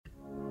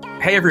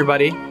Hey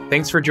everybody,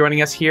 thanks for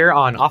joining us here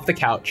on Off the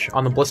Couch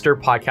on the Blister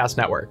Podcast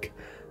Network.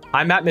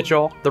 I'm Matt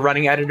Mitchell, the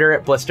running editor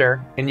at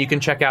Blister, and you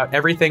can check out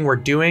everything we're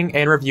doing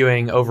and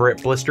reviewing over at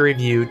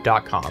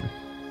blisterreview.com.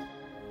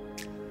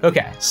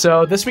 Okay,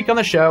 so this week on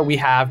the show we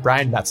have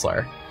Brian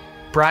Metzler.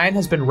 Brian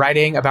has been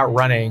writing about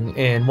running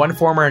in one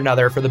form or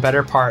another for the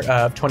better part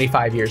of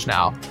 25 years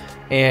now,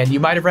 and you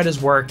might have read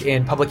his work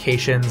in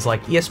publications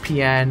like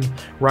ESPN,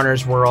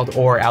 Runner's World,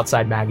 or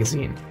Outside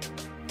Magazine.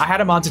 I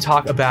had him on to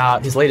talk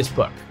about his latest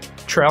book,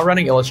 Trail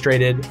Running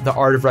Illustrated, The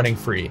Art of Running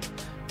Free,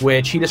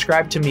 which he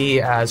described to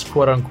me as,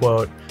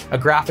 quote-unquote, a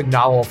graphic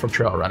novel for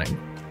trail running.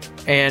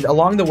 And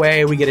along the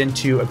way, we get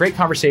into a great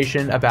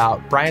conversation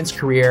about Brian's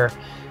career,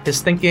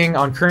 his thinking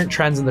on current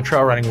trends in the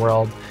trail running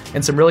world,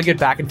 and some really good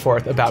back and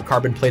forth about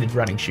carbon-plated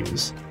running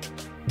shoes.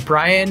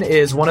 Brian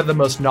is one of the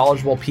most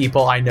knowledgeable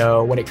people I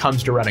know when it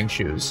comes to running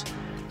shoes.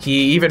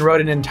 He even wrote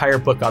an entire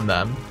book on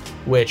them,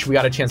 which we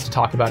got a chance to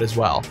talk about as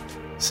well.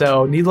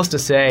 So needless to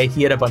say,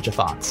 he had a bunch of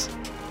thoughts.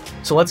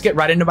 So let's get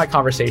right into my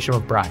conversation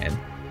with Brian.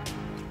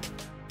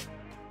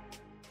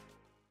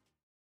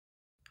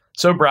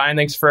 So Brian,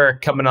 thanks for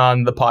coming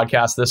on the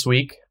podcast this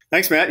week.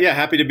 Thanks, Matt. Yeah,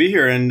 happy to be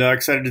here and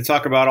excited to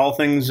talk about all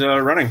things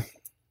running.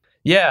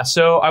 Yeah,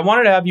 so I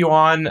wanted to have you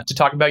on to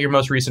talk about your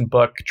most recent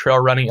book, Trail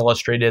Running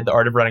Illustrated, The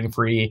Art of Running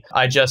Free.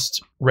 I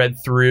just read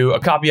through a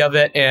copy of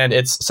it, and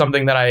it's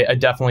something that I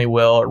definitely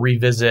will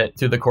revisit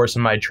through the course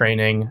of my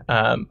training.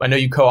 I know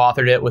you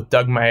co-authored it with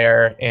Doug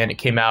Mayer, and it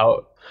came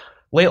out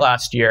late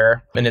last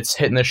year, and it's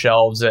hitting the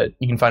shelves.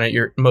 You can find it at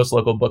your most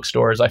local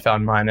bookstores. I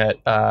found mine at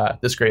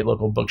this great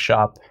local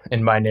bookshop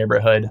in my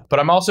neighborhood.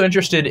 But I'm also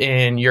interested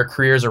in your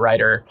career as a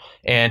writer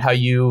and how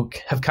you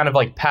have kind of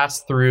like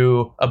passed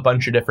through a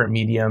bunch of different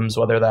mediums,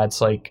 whether that's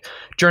like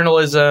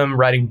journalism,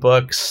 writing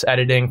books,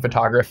 editing,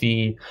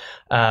 photography.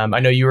 I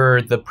know you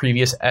were the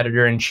previous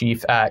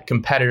editor-in-chief at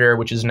Competitor,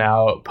 which is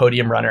now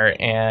Podium Runner,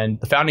 and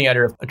the founding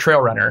editor of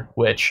Trail Runner,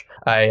 which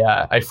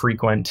I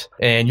frequent.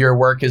 And your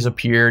work has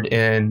appeared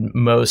in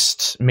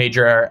most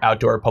major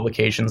outdoor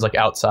publications like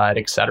Outside,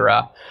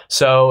 etc.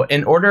 So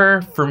in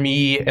order for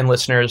me and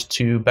listeners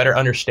to better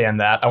understand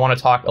that, I want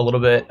to talk a little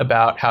bit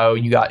about how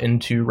you got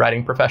into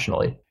writing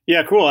professionally.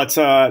 Yeah, cool. That's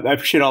I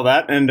appreciate all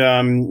that. And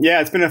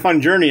it's been a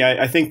fun journey.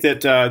 I think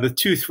that the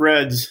two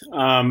threads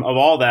of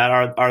all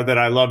that are that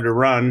I love to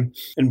run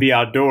and be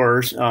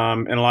outdoors in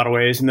a lot of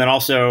ways. And then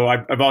also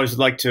I've always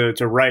liked to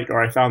write,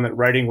 or I found that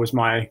writing was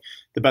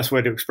the best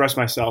way to express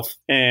myself.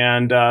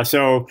 And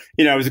so,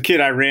 as a kid,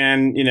 I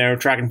ran,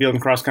 track and field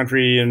and cross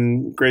country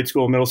in grade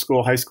school, middle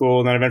school, high school,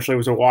 and then eventually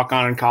was a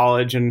walk-on in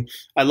college. And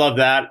I loved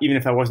that, even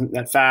if I wasn't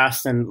that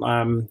fast. And,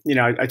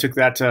 I took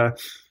that to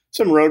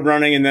some road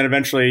running and then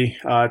eventually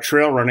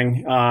trail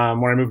running when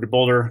I moved to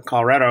Boulder,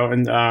 Colorado.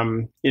 And,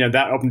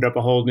 that opened up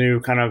a whole new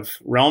kind of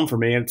realm for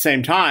me. At the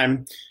same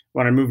time,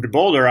 when I moved to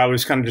Boulder, I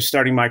was kind of just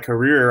starting my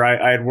career.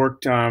 I had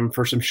worked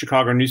for some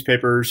Chicago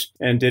newspapers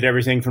and did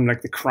everything from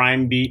like the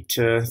crime beat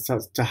to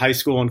high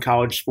school and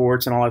college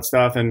sports and all that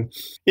stuff. And,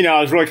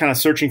 I was really kind of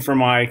searching for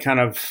my kind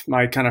of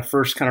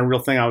first kind of real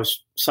thing I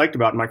was psyched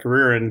about in my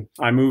career. And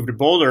I moved to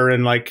Boulder,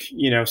 and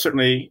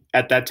certainly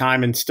at that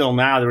time and still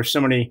now, there were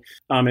so many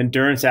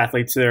endurance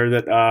athletes there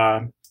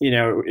that,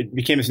 it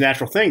became this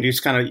natural thing to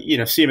just kind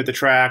of, see them at the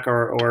track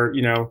or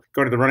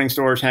go to the running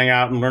stores, hang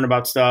out and learn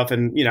about stuff.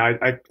 And,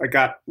 I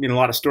got, a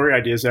lot of story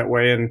ideas that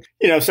way and,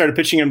 started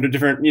pitching them to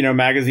different,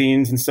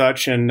 magazines and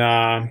such. And,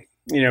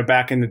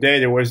 back in the day,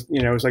 there was,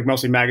 it was like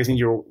mostly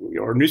magazines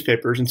or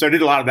newspapers. And so I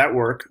did a lot of that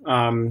work.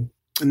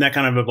 And that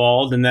kind of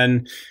evolved. And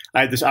then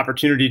I had this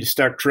opportunity to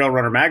start Trail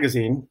Runner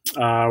magazine,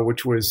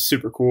 which was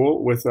super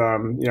cool with, a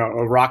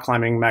rock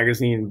climbing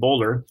magazine in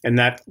Boulder. And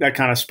that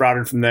kind of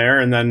sprouted from there.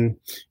 And then,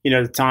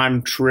 at the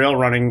time, trail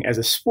running as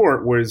a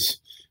sport was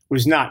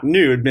not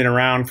new. It'd been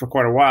around for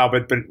quite a while,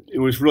 but it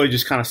was really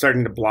just kind of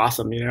starting to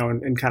blossom,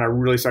 and kind of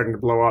really starting to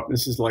blow up.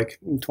 This is like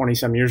 20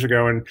 some years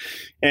ago.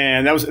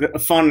 And that was a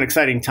fun and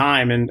exciting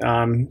time. And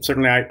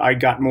certainly I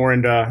got more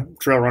into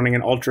trail running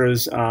and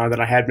ultras than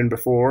I had been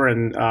before,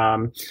 and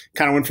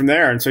kind of went from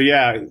there. And so,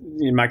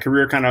 my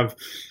career kind of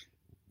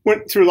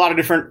went through a lot of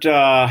different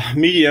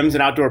mediums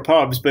and outdoor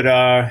pubs, but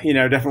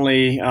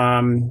definitely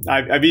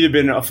I've either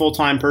been a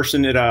full-time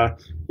person at a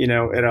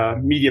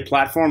media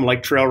platform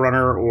like Trail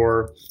Runner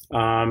or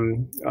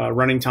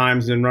Running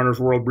Times and Runner's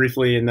World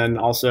briefly, and then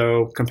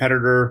also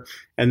Competitor.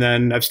 And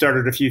then I've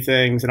started a few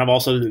things, and I've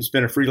also just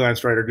been a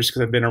freelance writer just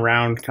because I've been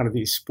around kind of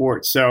these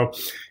sports. So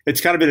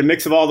it's kind of been a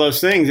mix of all those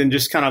things, and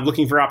just kind of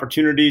looking for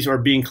opportunities or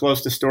being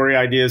close to story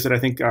ideas that I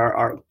think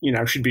are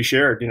should be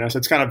shared. So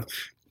it's kind of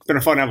been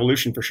a fun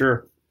evolution for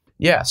sure.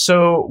 Yeah.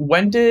 So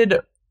when did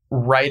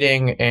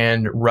writing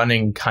and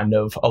running kind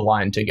of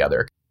align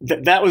together?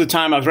 That was a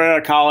time I was right out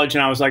of college,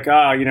 and I was like,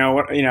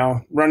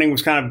 running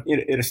was kind of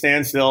at a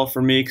standstill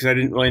for me because I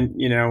didn't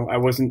really, I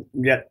wasn't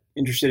yet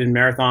interested in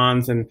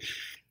marathons, and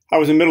I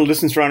was a middle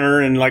distance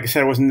runner, and like I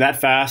said, I wasn't that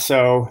fast,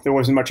 so there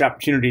wasn't much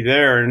opportunity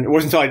there. And it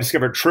wasn't until I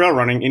discovered trail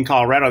running in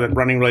Colorado that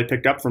running really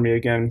picked up for me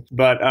again.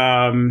 But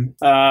writing,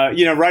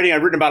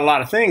 I've written about a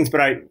lot of things,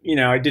 but I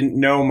didn't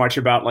know much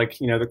about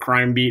the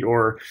crime beat,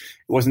 or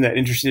wasn't that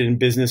interested in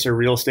business or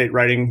real estate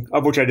writing,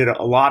 of which I did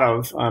a lot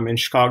of in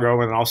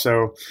Chicago, and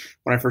also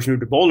when I first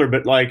moved to Boulder.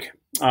 But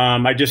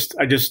I just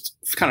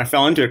kind of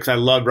fell into it because I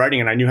loved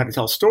writing and I knew how to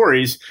tell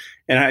stories.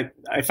 And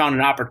I found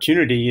an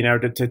opportunity,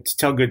 to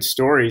tell good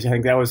stories. I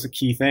think that was the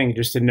key thing,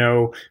 just to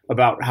know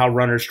about how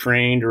runners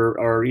trained,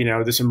 or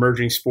this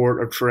emerging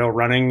sport of trail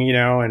running,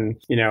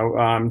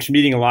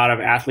 meeting a lot of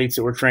athletes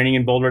that were training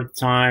in Boulder at the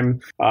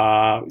time,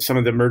 some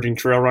of the emerging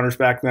trail runners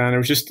back then.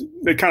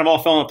 It kind of all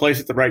fell into place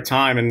at the right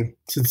time. And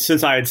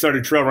since I had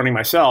started trail running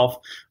myself,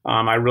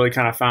 I really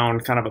kind of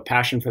found kind of a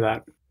passion for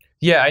that.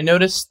 Yeah, I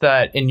noticed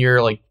that in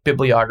your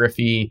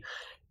bibliography,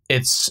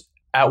 it's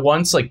at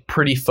once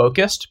pretty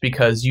focused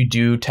because you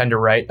do tend to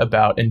write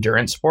about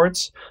endurance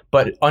sports,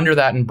 but under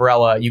that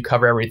umbrella, you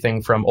cover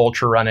everything from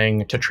ultra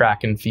running to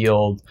track and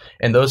field.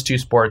 And those two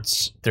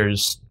sports,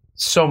 there's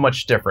so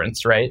much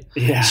difference, right?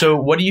 Yeah. So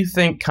what do you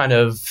think kind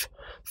of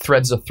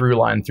threads a through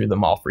line through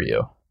them all for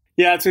you?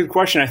 Yeah, it's a good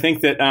question. I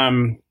think that,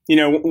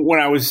 when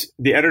I was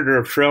the editor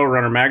of Trail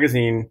Runner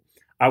magazine,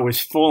 I was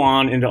full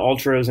on into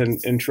ultras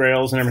and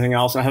trails and everything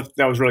else. And I thought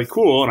that was really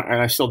cool.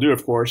 And I still do,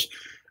 of course.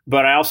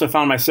 But I also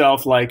found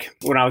myself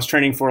when I was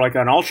training for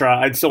an ultra,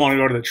 I'd still want to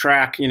go to the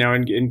track,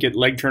 and get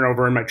leg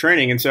turnover in my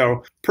training. And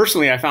so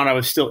personally, I found I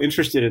was still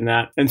interested in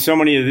that. And so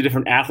many of the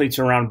different athletes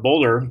around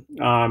Boulder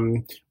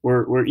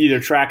were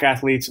either track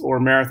athletes or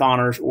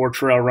marathoners or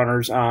trail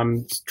runners,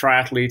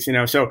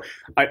 triathletes, So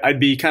I'd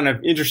be kind of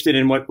interested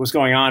in what was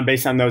going on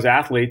based on those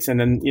athletes, and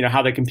then,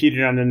 how they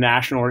competed on the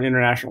national or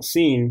international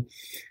scene.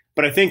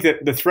 But I think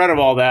that the thread of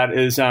all that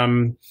is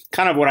kind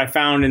of what I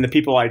found in the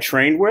people I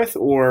trained with,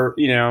 or,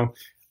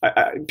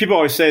 people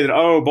always say that,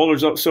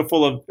 Boulder's so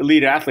full of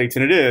elite athletes,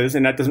 and it is,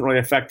 and that doesn't really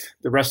affect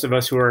the rest of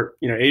us who are,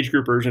 age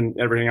groupers and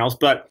everything else.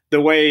 But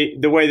the way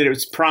that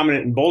it's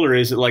prominent in Boulder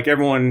is that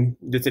everyone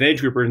that's an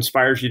age grouper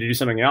inspires you to do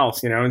something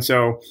else, And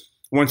so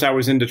once I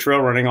was into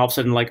trail running, all of a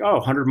sudden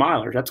 100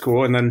 milers, that's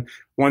cool. And then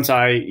once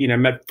I,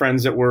 met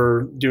friends that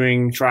were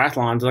doing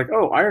triathlons,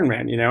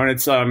 Ironman,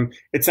 and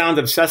it sounds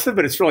obsessive,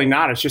 but it's really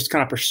not. It's just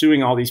kind of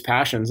pursuing all these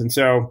passions. And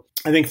so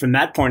I think from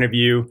that point of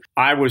view,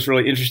 I was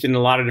really interested in a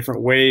lot of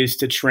different ways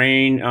to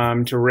train,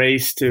 to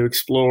race, to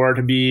explore,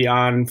 to be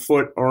on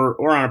foot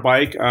or on a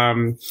bike.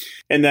 And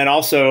then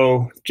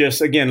also just,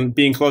 again,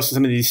 being close to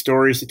some of these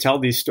stories, to tell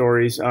these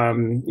stories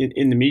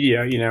in the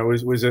media,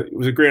 was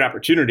a great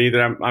opportunity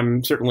that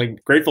I'm certainly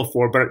grateful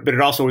for. But it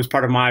also was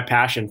part of my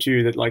passion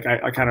too, that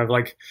I kind of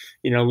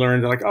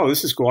learned that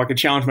this is cool. I could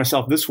challenge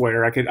myself this way,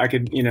 or I could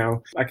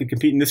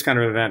compete in this kind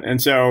of event.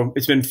 And so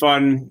it's been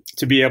fun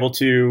to be able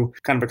to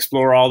kind of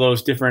explore all those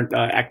different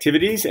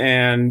activities.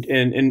 And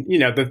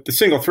the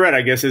single thread,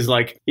 I guess, is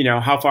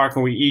how far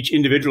can we each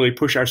individually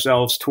push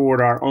ourselves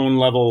toward our own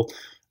level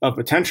of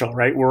potential,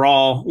 right? We're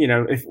all,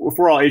 if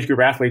we're all age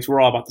group athletes,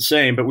 we're all about the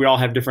same, but we all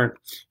have different,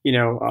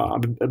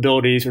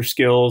 abilities or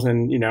skills,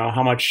 and,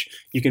 how much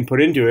you can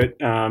put into it,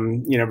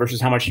 versus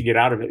how much you get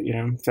out of it,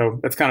 So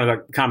that's kind of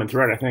the common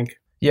thread, I think.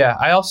 Yeah,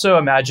 I also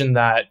imagine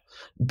that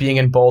being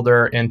in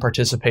Boulder and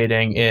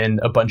participating in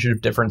a bunch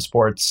of different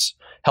sports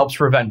helps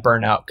prevent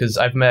burnout, because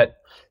I've met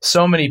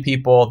so many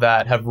people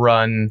that have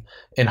run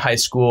in high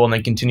school and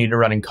then continue to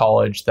run in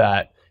college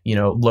that,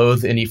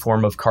 loathe any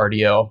form of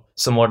cardio,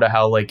 similar to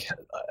how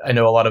I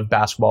know a lot of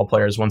basketball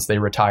players, once they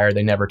retire,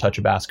 they never touch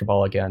a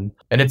basketball again.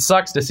 And it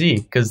sucks to see,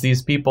 because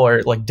these people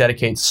are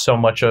dedicate so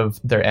much of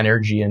their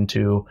energy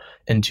into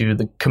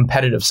the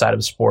competitive side of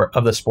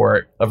the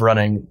sport of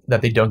running,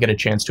 that they don't get a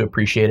chance to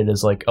appreciate it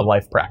as a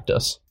life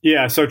practice.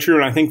 Yeah, so true.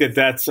 And I think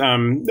that's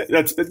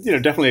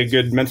definitely a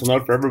good mental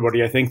note for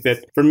everybody. I think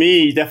that for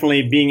me,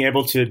 definitely being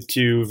able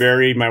to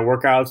vary my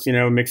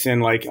workouts, mix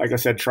in like I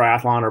said,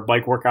 triathlon or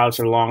bike workouts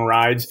or long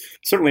rides,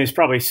 certainly has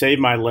probably saved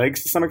my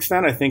legs to some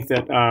extent. I think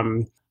that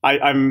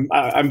I'm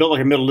built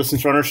like a middle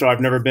distance runner, so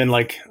I've never been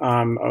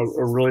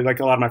a really, like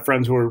a lot of my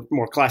friends who are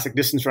more classic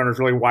distance runners,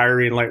 really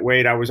wiry and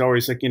lightweight. I was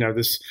always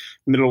this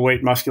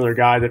middleweight muscular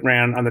guy that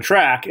ran on the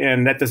track,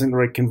 and that doesn't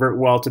really convert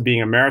well to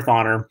being a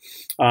marathoner.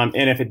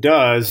 And if it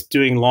does,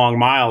 doing long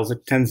miles,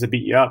 it tends to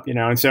beat you up,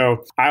 And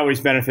so I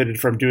always benefited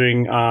from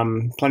doing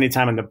plenty of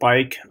time on the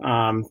bike.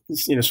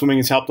 Swimming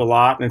has helped a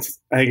lot, and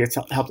I think it's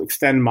helped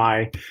extend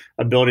my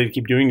ability to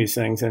keep doing these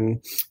things.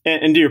 And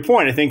to your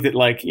point, I think that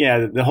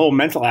the whole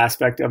mental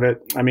aspect of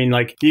it. I mean,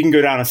 you can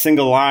go down a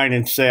single line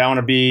and say, I want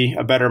to be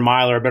a better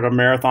miler, a better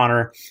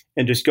marathoner,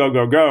 and just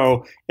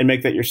go and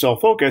make that your sole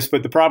focus.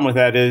 But the problem with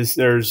that is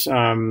there's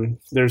kind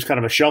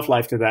of a shelf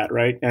life to that,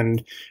 right?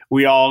 And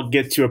we all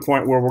get to a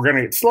point where we're going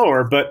to get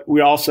slower, but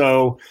we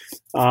also,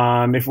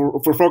 if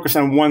we're focused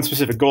on one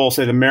specific goal,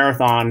 say the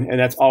marathon, and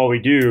that's all we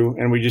do,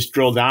 and we just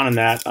drill down in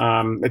that,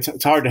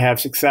 it's hard to have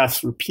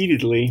success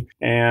repeatedly.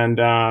 And,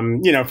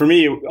 for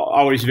me,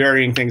 always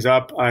varying things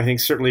up. I think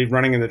certainly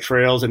running in the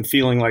trails and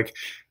feeling like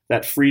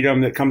that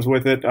freedom that comes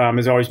with it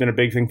has always been a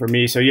big thing for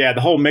me. So yeah,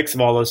 the whole mix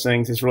of all those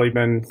things has really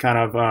been kind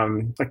of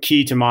a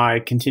key to my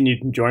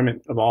continued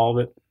enjoyment of all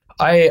of it.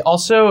 I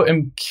also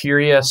am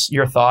curious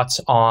your thoughts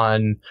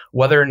on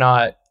whether or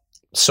not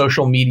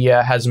social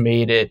media has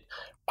made it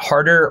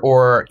harder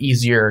or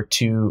easier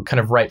to kind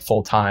of write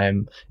full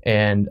time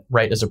and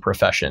write as a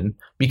profession,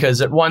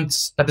 because at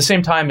the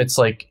same time, it's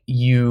like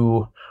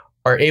you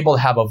are able to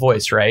have a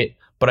voice, right?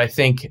 But I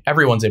think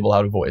everyone's able to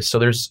have a voice. So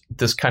there's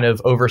this kind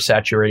of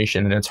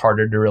oversaturation and it's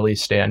harder to really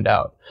stand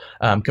out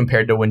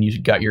compared to when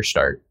you got your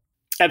start.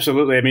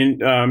 Absolutely. I mean,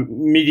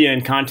 media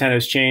and content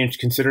has changed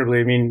considerably.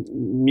 I mean,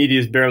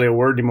 media is barely a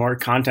word anymore.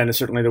 Content is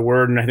certainly the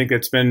word. And I think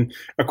that's been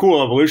a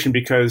cool evolution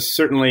because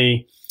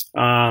certainly,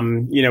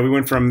 we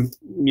went from,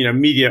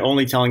 media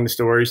only telling the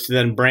stories to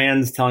then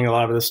brands telling a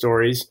lot of the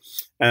stories.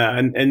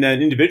 And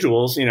then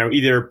individuals,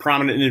 either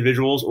prominent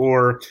individuals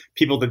or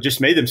people that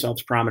just made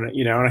themselves prominent,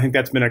 and I think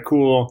that's been a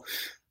cool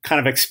kind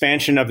of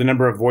expansion of the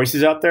number of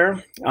voices out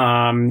there.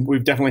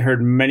 We've definitely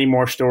heard many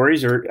more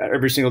stories or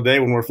every single day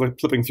when we're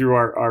flipping through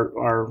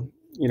our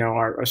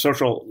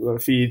social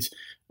feeds.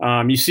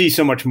 You see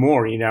so much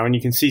more, and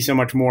you can see so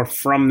much more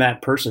from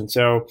that person.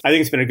 So I think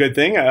it's been a good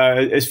thing.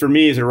 As for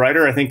me as a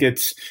writer, I think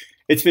it's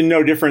been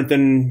no different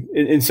than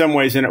in some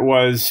ways than it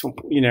was,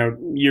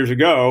 years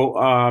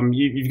ago.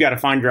 You've got to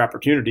find your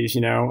opportunities,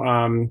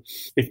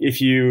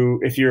 if you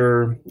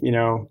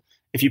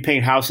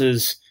paint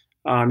houses,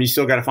 you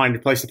still got to find a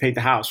place to paint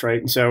the house, right?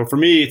 And so for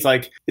me, it's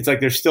like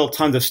there's still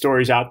tons of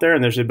stories out there,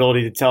 and there's the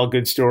ability to tell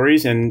good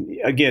stories. And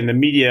again, the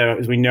media,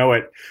 as we know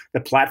it, the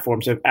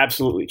platforms have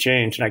absolutely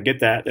changed, and I get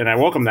that, and I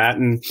welcome that.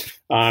 And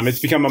it's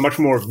become a much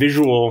more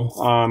visual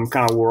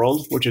kind of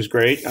world, which is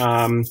great.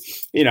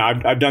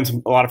 I've done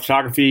a lot of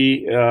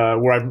photography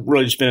where I've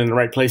really just been in the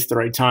right place at the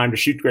right time to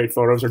shoot great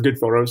photos or good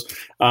photos.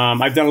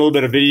 I've done a little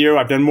bit of video.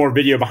 I've done more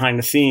video behind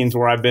the scenes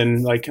where I've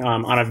been like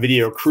on a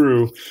video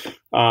crew.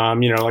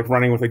 Like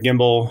running with a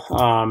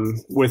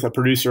gimbal, with a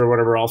producer or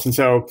whatever else. And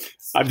so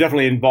I've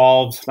definitely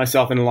involved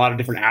myself in a lot of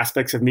different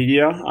aspects of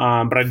media,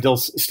 but I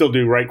still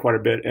do write quite a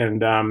bit.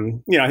 And,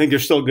 I think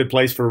there's still a good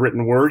place for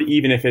written word,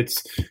 even if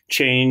it's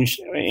changed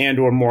and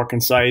or more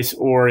concise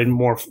or in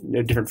more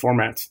different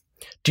formats.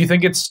 Do you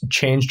think it's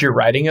changed your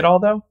writing at all,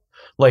 though?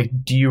 Like,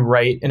 do you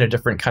write in a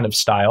different kind of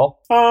style?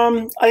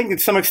 I think to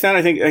some extent,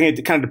 I think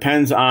it kind of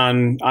depends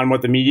on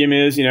what the medium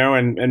is,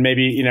 and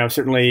maybe,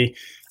 certainly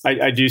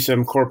I do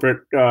some corporate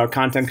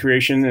content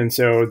creation, and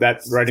so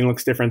that writing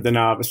looks different than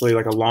obviously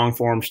like a long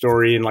form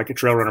story in like a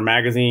Trail Runner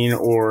magazine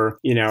or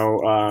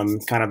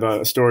kind of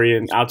a story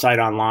in Outside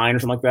Online or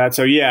something like that.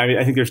 So yeah,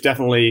 I think there's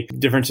definitely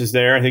differences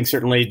there. I think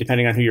certainly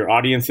depending on who your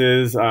audience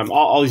is,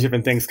 all these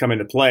different things come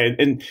into play,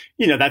 and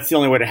that's the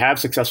only way to have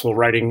successful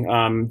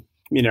writing.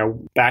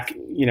 Back,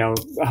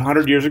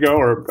 100 years ago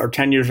or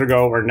 10 years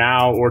ago or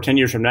now or 10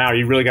 years from now,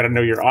 you really got to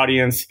know your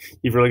audience.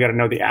 You've really got to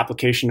know the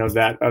application of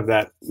that,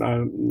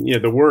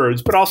 the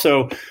words, but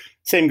also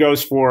same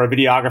goes for a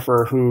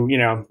videographer who,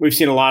 we've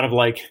seen a lot of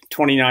like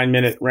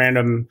 29-minute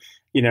random,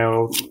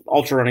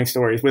 ultra running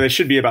stories where they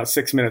should be about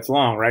 6 minutes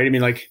long, right? I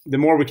mean, like the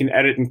more we can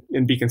edit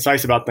and be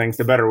concise about things,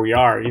 the better we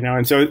are,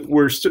 and so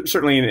we're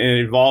certainly in an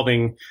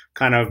evolving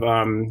kind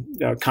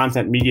of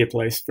content media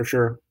place for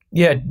sure.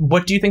 Yeah.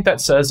 What do you think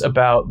that says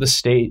about the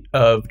state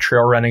of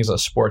trail running as a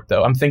sport,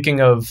 though? I'm thinking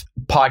of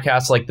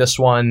podcasts like this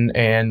one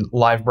and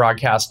live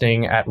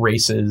broadcasting at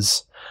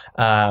races.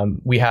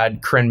 We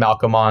had Corinne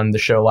Malcolm on the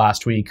show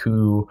last week,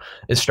 who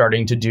is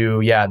starting to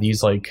do,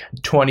 these like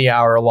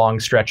 20-hour long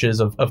stretches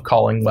of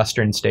calling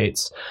Western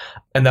states.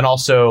 And then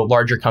also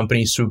larger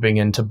companies swooping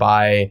in to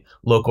buy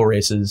local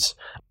races.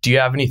 Do you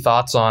have any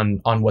thoughts on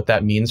what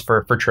that means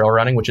for trail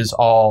running, which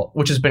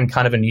has been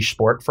kind of a niche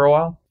sport for a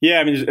while? Yeah,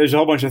 I mean, there's a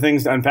whole bunch of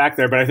things to unpack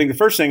there, but I think the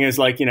first thing is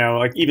like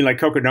even like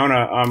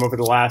Cocodona over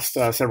the last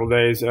several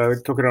days,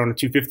 Cocodona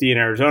 250 in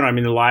Arizona. I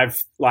mean, the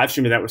live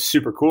stream of that was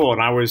super cool,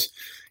 and I was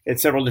at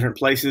several different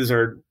places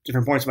or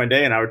different points of my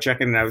day, and I would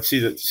check in and I would see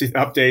the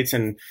updates.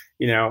 And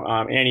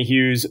Annie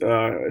Hughes,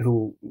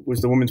 who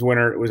was the women's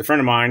winner, was a friend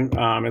of mine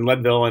in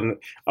Leadville, and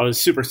I was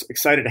super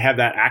excited to have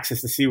that access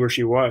to see where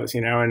she was.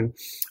 And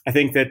I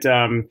think that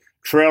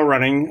trail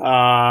running,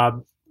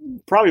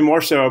 probably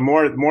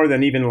more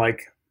than even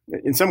like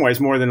in some ways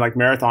more than like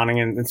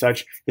marathoning and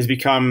such, has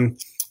become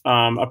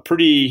a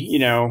pretty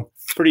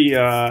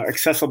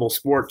accessible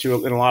sport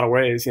in a lot of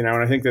ways. And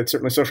I think that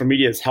certainly social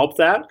media has helped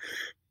that.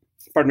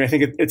 Pardon me. I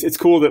think it's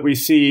cool that we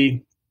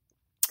see,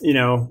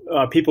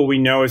 people we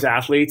know as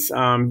athletes,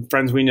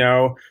 friends we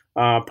know,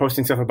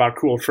 posting stuff about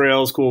cool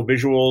trails, cool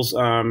visuals.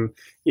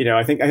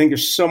 I think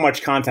there's so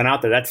much content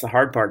out there. That's the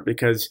hard part,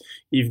 because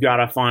you've got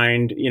to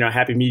find, a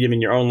happy medium in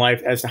your own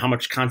life as to how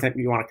much content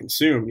you want to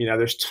consume.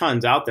 There's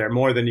tons out there,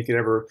 more than you could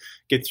ever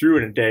get through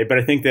in a day. But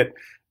I think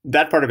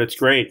that part of it's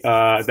great.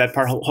 That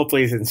part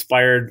hopefully has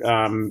inspired,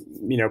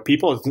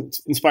 people.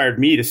 It's inspired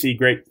me to see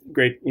great,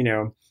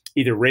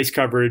 either race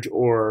coverage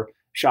or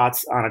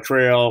shots on a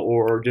trail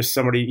or just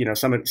somebody,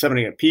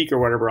 summiting a peak or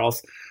whatever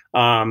else. So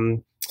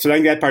I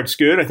think that part's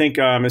good. I think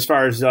as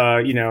far as,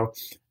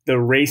 the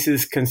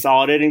races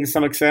consolidating to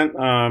some extent.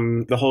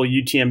 The whole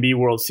UTMB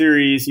World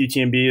Series,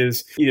 UTMB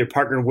is either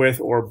partnered with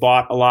or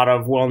bought a lot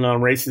of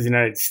well-known races in the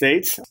United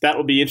States. That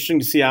will be interesting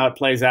to see how it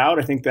plays out.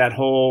 I think that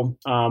whole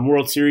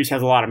World Series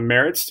has a lot of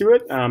merits to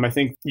it. I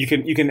think you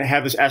can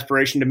have this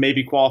aspiration to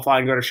maybe qualify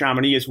and go to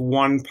Chamonix as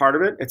one part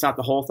of it. It's not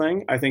the whole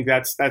thing. I think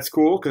that's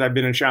cool because I've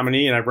been in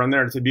Chamonix and I've run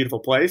there and it's a beautiful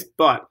place.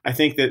 But I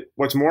think that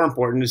what's more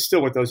important is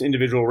still what those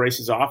individual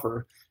races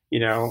offer.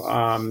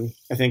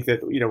 I think that,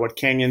 what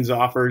Canyons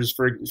offers,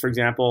 for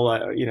example,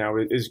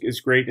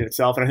 is great in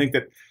itself. And I think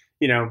that,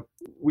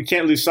 we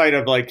can't lose sight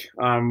of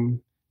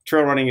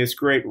trail running is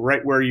great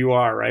right where you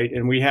are, right?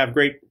 And we have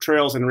great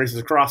trails and races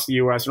across the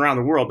U.S. and around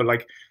the world,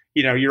 but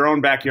your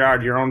own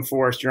backyard, your own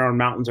forest, your own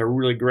mountains are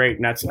really great.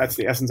 And that's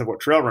the essence of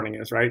what trail running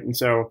is, right? And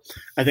so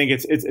I think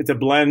it's a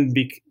blend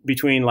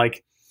between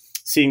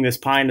seeing this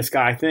pie in the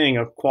sky thing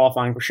of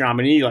qualifying for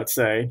Chamonix, let's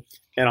say,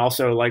 and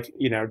also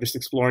just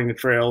exploring the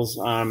trails,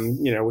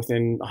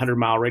 within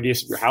 100-mile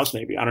radius of your house,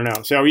 maybe. I don't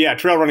know. So yeah,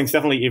 trail running is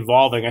definitely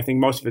evolving. I think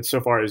most of it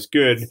so far is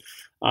good,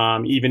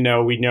 even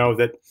though we know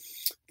that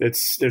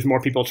there's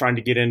more people trying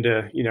to get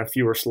into,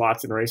 fewer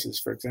slots in races,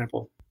 for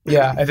example.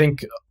 Yeah, I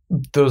think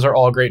those are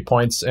all great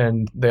points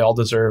and they all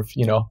deserve,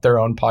 their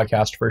own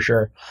podcast for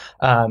sure.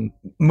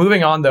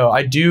 Moving on though,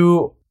 I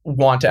do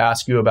want to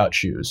ask you about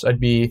shoes. I'd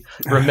be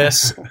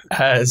remiss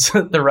as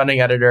the running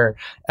editor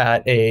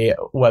at a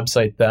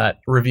website that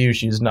reviews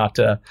shoes not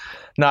to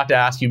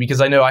ask you,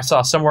 because I know I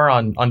saw somewhere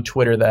on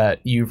Twitter that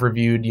you've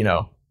reviewed,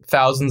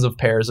 thousands of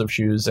pairs of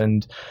shoes,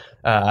 and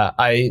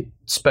I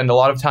spend a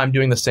lot of time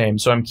doing the same.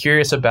 So I'm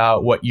curious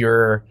about what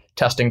your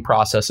testing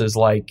process is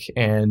like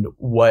and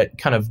what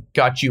kind of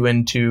got you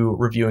into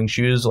reviewing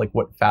shoes,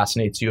 what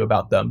fascinates you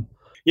about them.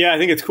 Yeah, I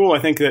think it's cool. I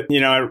think that,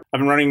 I've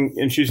been running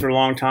in shoes for a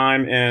long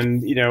time,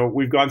 and,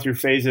 we've gone through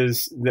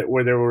phases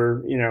where there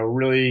were,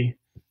 really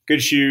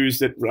good shoes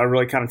that are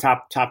really kind of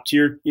top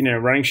tier,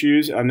 running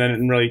shoes, and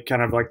then really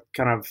kind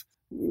of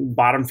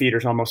bottom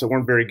feeders almost that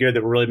weren't very good,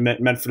 that were really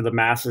meant for the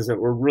masses, that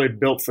were really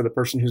built for the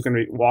person who's going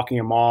to be walking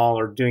a mall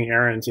or doing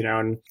errands,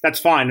 and that's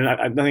fine.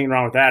 And nothing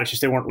wrong with that. It's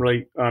just they weren't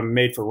really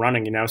made for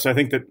running, So I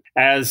think that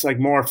as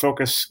more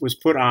focus was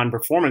put on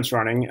performance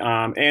running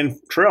and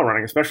trail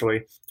running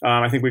especially,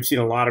 I think we've seen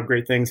a lot of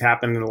great things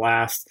happen in the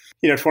last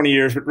 20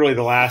 years, but really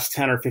the last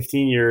 10 or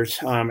 15 years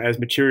as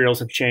materials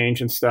have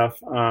changed and stuff.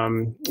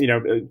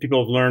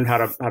 People have learned how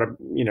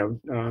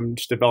to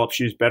just develop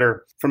shoes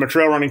better. From a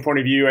trail running point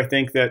of view, I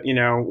think that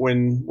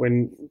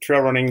when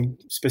trail running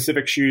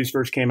specific shoes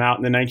first came out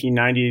in the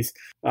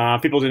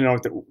 1990s, people didn't know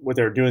what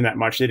they were doing that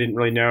much. They didn't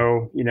really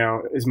know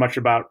as much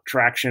about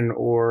traction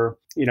or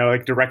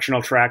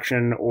directional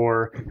traction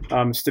or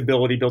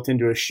stability built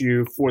into a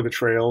shoe for the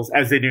trails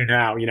as they do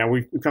now.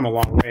 We've come a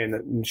long way, and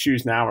the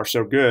shoes now are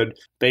so good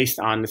based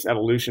on this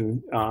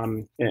evolution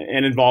and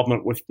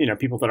involvement with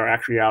people that are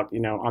actually out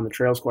on the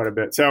trails quite a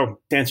bit. So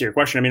to answer your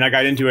question, I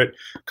got into it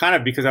kind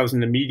of because I was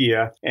in the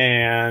media,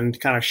 and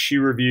kind of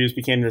shoe reviews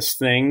became this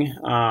thing,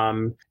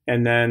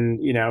 and then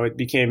it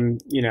became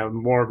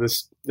more of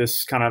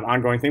this kind of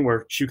ongoing thing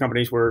where shoe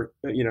companies were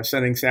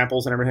sending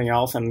samples and everything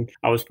else, and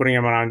I was putting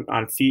them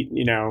on feet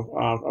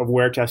of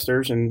wear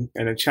testers, and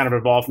it kind of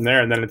evolved from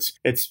there. And then it's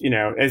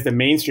as the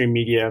mainstream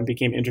media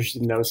became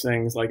interested in those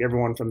things, like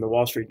everyone from the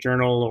Wall Street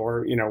Journal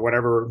or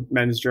whatever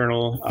men's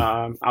journal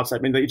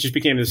outside, it just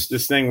became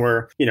this thing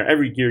where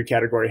every gear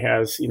category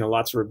has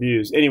lots of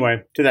reviews.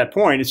 Anyway, to that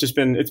point, it's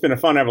been a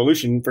fun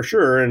evolution for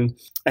sure, and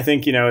I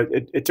think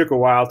it took a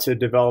while to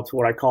develop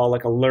what I call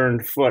a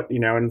learned foot,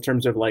 in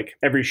terms of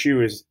every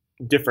shoe is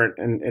different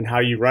and how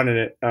you run in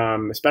it,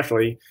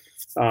 especially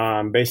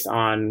based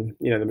on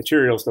the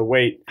materials, the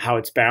weight, how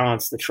it's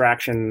balanced, the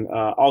traction,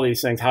 all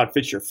these things, how it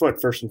fits your foot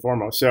first and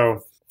foremost.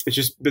 So it's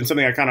just been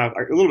something I kind of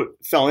a little bit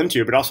fell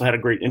into, but also had a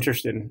great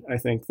interest in. I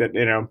think that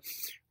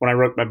when I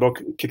wrote my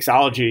book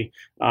Kicksology,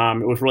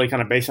 it was really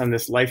kind of based on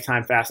this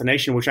lifetime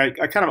fascination, which I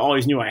kind of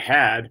always knew I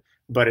had,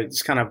 but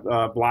it's kind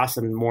of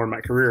blossomed more in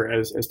my career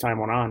as time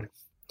went on.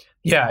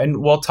 Yeah,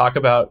 and we'll talk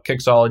about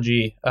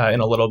Kicksology in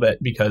a little bit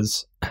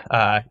because,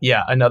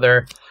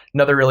 another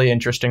really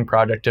interesting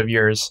project of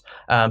yours.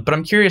 But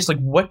I'm curious,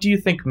 what do you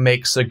think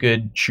makes a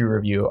good shoe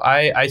review?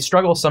 I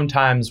struggle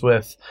sometimes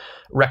with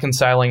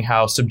reconciling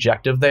how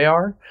subjective they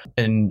are,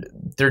 and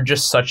they're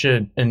just such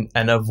an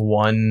N of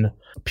one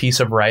piece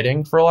of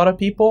writing for a lot of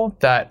people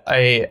that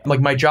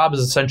my job is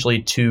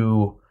essentially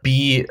to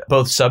be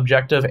both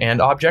subjective and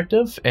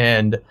objective.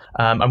 And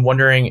I'm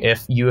wondering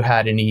if you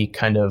had any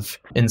kind of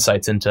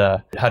insights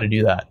into how to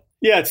do that.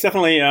 Yeah, it's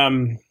definitely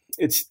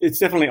it's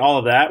definitely all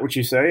of that, which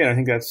you say. And I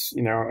think that's,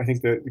 I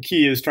think the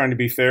key is trying to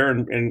be fair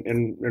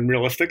and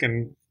realistic,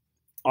 and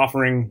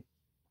offering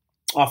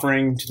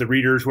to the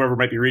readers, whoever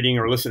might be reading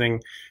or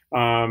listening,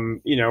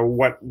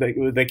 what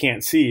they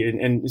can't see.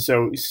 And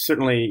so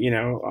certainly,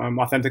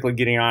 authentically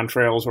getting on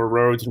trails or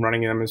roads and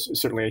running them is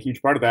certainly a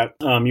huge part of that.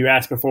 You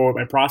asked before what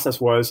my process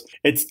was.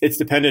 It's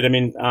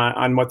dependent,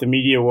 on what the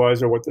media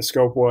was or what the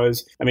scope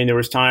was. There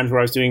was times where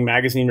I was doing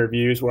magazine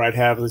reviews where I'd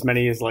have as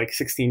many as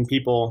 16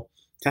 people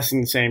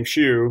testing the same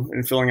shoe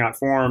and filling out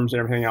forms and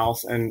everything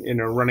else, and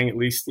running at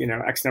least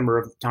X number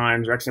of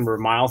times or X number of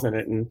miles in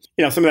it. And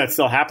some of that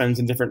still happens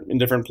in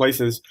different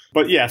places.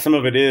 But yeah, some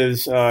of it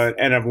is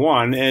N of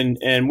one,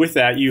 and with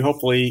that, you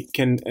hopefully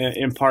can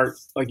impart,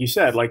 like you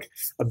said, like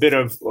a bit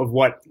of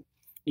what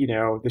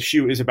the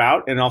shoe is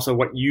about, and also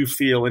what you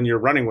feel in your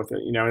running with it.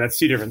 That's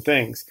two different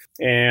things.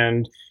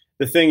 And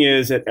the thing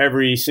is that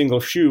every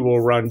single shoe will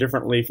run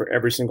differently for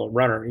every single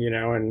runner,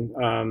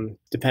 and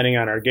depending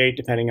on our gait,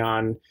 depending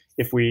on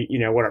if we,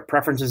 what our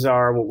preferences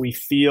are, what we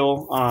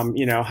feel,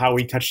 how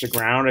we touch the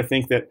ground. I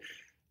think that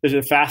there's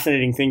a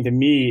fascinating thing to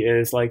me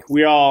is like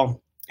we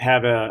all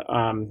have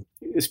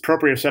this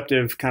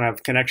proprioceptive kind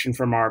of connection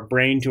from our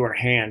brain to our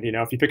hand.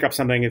 If you pick up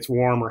something, it's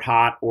warm or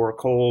hot or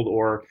cold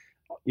or,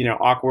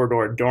 awkward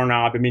or a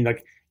doorknob. I mean,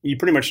 like, you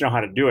pretty much know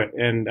how to do it.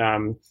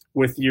 And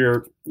with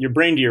your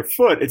brain to your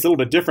foot, it's a little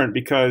bit different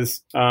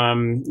because,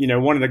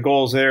 one of the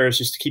goals there is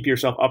just to keep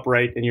yourself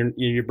upright, and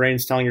your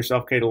brain's telling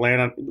yourself, okay, to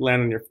land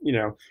on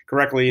your,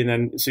 correctly. And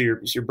then so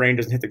your brain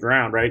doesn't hit the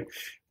ground. Right.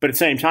 But at the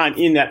same time,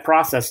 in that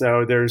process,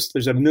 though,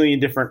 there's a million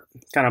different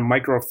kind of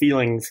micro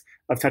feelings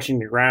of touching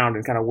the ground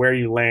and kind of where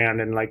you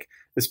land, and like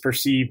this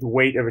perceived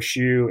weight of a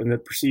shoe and the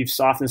perceived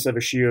softness of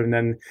a shoe. And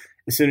then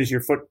as soon as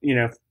your foot,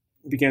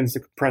 begins to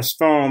press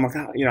foam,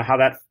 how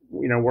that,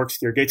 works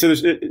with your gait. So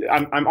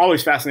I'm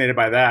always fascinated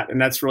by that.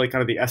 And that's really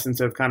kind of the essence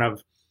of kind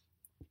of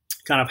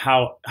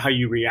how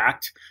you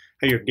react,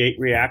 how your gait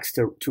reacts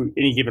to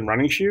any given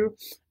running shoe.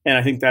 And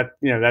I think that,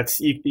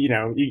 that's,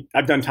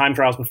 I've done time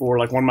trials before,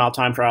 like 1 mile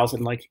time trials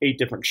in like 8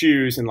 different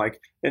shoes and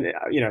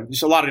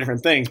just a lot of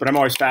different things. But I'm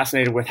always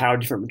fascinated with how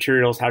different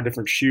materials, how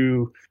different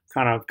shoe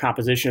kind of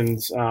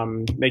compositions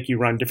make you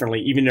run differently,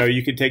 even though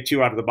you could take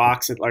 2 out of the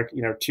box at like,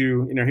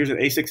 two, here's an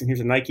Asics and here's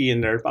a Nike,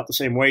 and they're about the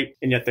same weight,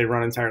 and yet they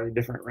run entirely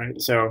different.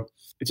 Right. So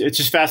it's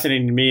just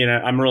fascinating to me. And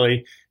I'm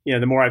really,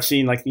 the more I've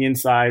seen like the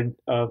inside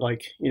of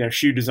like,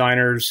 shoe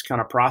designers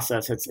kind of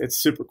process, it's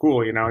super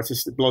cool.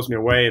 It blows me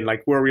away. And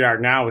like where we are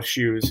now with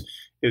shoes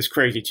is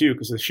crazy too,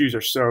 because the shoes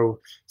are so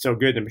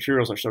good. The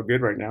materials are so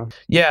good right now.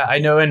 Yeah. I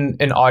know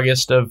in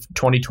August of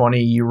 2020,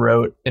 you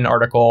wrote an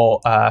article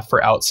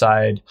for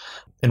Outside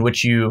in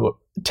which you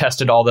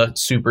tested all the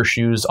super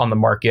shoes on the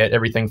market,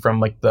 everything from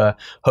like the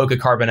Hoka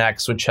Carbon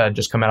X, which had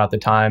just come out at the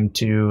time,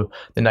 to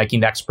the Nike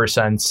Next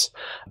Percents.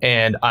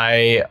 And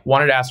I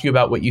wanted to ask you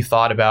about what you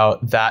thought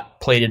about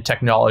that plated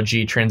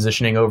technology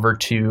transitioning over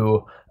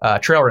to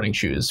trail running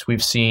shoes.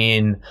 We've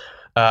seen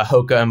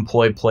Hoka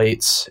employ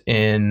plates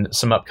in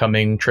some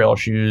upcoming trail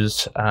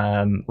shoes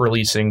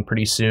releasing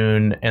pretty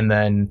soon. And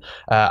then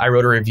I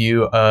wrote a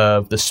review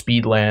of the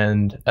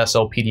Speedland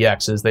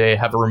SLPDXs. They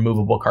have a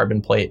removable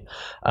carbon plate.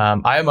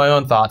 I have my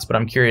own thoughts, but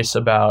I'm curious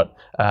about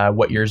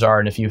what yours are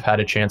and if you've had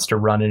a chance to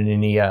run in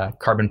any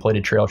carbon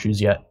plated trail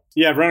shoes yet.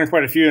 Yeah, I've run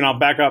quite a few, and I'll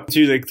back up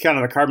to the kind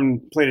of the carbon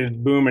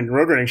plated boom and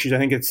road running shoes. I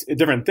think it's a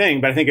different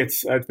thing, but I think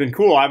it's been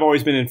cool. I've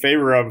always been in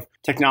favor of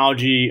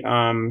technology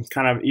kind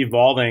of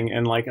evolving,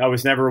 and like I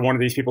was never one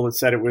of these people that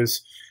said it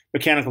was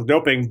mechanical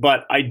doping,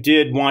 but I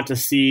did want to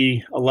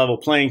see a level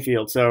playing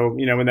field. So,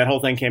 when that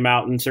whole thing came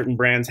out and certain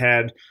brands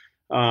had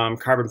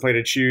carbon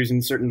plated shoes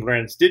and certain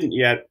brands didn't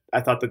yet, I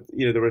thought that,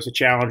 there was a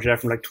challenge there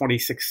from like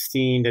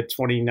 2016 to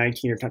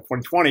 2019 or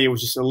 2020. It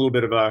was just a little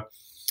bit of a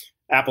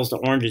apples to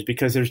oranges,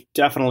 because there's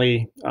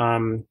definitely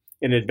an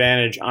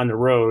advantage on the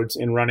roads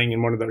in running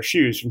in one of those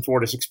shoes from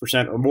 4 to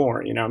 6% or more,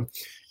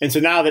 And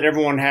so now that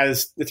everyone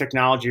has the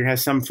technology or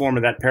has some form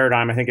of that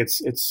paradigm, I think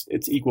it's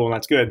equal, and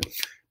that's good.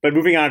 But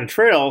moving on to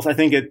trails, I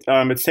think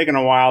it's taken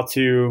a while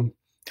to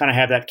kind of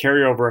have that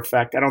carryover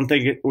effect. I don't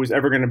think it was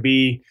ever going to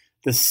be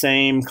the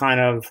same kind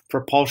of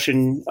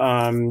propulsion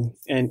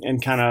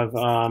and kind of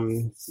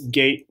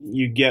gait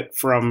you get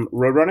from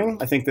road running.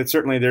 I think that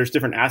certainly there's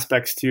different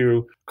aspects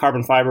to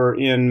carbon fiber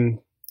in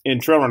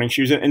trail running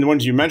shoes, and the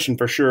ones you mentioned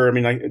for sure. I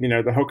mean, like,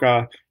 the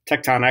Hoka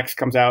Tecton X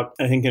comes out,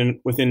 I think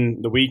within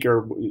the week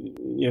or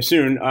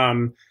soon.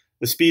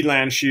 The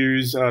Speedland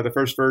shoes, the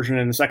first version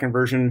and the second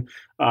version,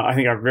 I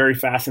think are very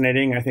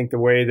fascinating. I think the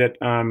way that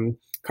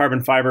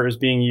carbon fiber is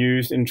being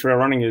used in trail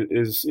running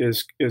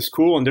is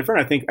cool and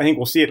different. I think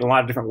we'll see it in a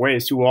lot of different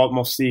ways too. We'll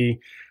almost see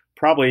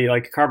probably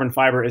like carbon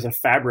fiber as a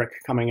fabric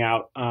coming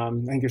out. I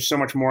think there's so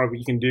much more of what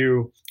you can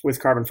do with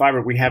carbon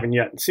fiber we haven't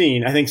yet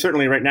seen. I think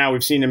certainly right now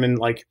we've seen them in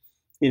like,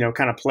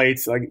 kind of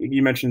plates. Like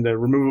you mentioned the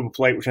removable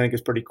plate, which I think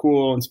is pretty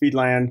cool in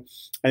Speedland.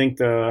 I think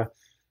the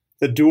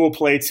dual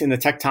plates in the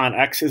Tecton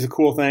X is a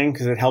cool thing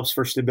because it helps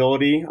for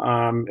stability.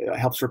 It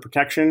helps for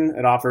protection.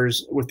 It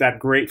offers, with that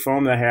great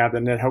foam they have, the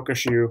Hoka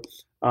shoe,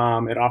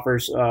 it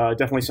offers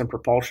definitely some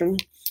propulsion.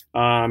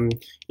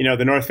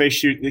 The North Face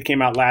shoe that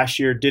came out last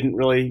year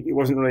it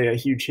wasn't really a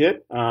huge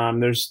hit.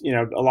 There's,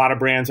 a lot of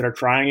brands that are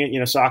trying it.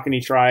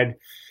 Saucony tried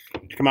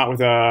to come out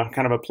with a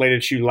kind of a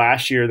plated shoe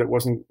last year that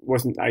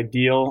wasn't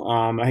ideal.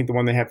 I think the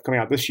one they have coming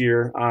out this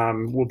year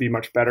will be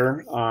much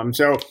better.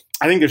 So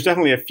I think there's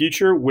definitely a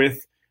future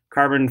with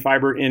carbon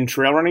fiber in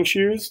trail running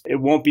shoes. It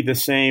won't be the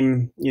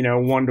same,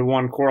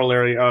 1-to-1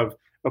 corollary of,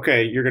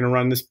 okay, you're going to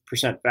run this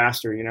percent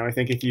faster. I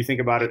think if you think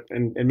about it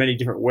in many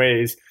different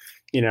ways,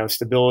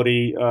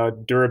 stability,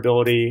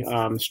 durability,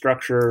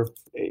 structure.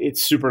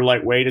 It's super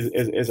lightweight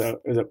as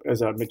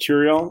a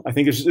material. I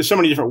think there's so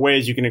many different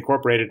ways you can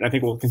incorporate it. And I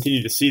think we'll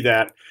continue to see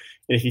that.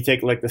 And if you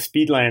take like the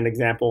Speedland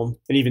example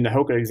and even the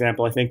Hoka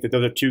example, I think that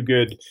those are two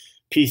good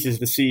pieces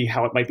to see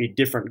how it might be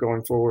different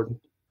going forward.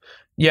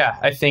 Yeah,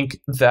 I think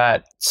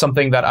that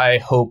something that I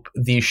hope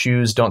these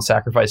shoes don't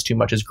sacrifice too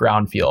much is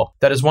ground feel.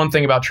 That is one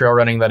thing about trail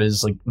running that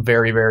is like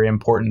very, very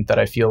important, that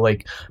I feel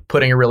like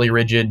putting a really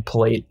rigid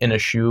plate in a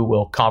shoe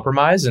will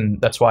compromise.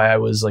 And that's why I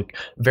was like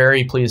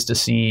very pleased to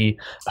see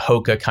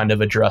Hoka kind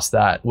of address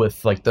that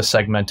with like the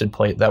segmented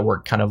plate that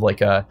worked kind of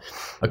like a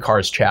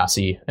car's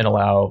chassis and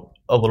allow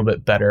a little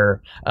bit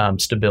better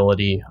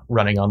stability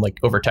running on like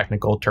over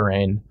technical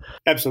terrain.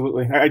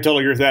 Absolutely. I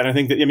totally agree with that. And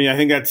I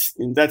think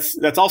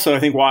that's also, I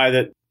think, why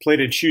that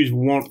plated shoes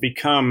won't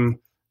become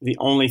the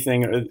only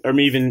thing or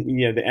even,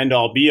 the end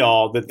all be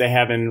all that they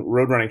have in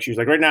road running shoes.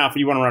 Like right now, if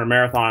you want to run a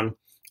marathon,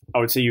 I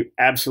would say you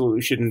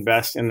absolutely should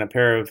invest in a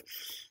pair of,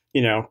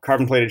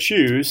 carbon plated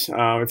shoes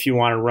if you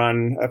want to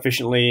run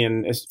efficiently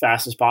and as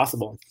fast as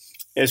possible.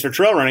 As for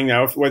trail running,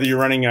 though, whether you're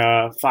running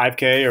a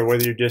 5K or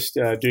whether you're just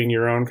doing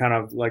your own kind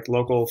of like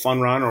local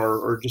fun run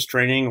or just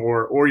training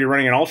or you're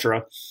running an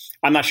ultra,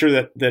 I'm not sure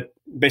that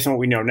based on what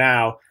we know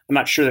now, I'm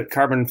not sure that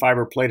carbon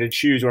fiber plated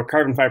shoes or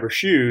carbon fiber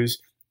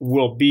shoes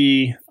will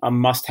be a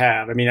must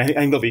have. I mean, I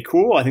think they'll be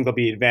cool. I think there'll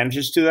be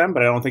advantages to them,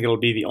 but I don't think it'll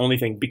be the only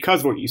thing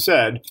because of what you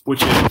said,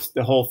 which is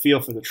the whole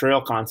feel for the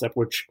trail concept,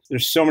 which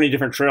there's so many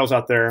different trails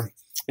out there.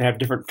 They have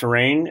different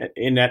terrain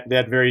in that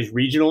varies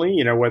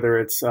regionally, whether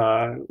it's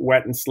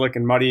wet and slick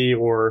and muddy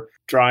or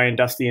dry and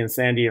dusty and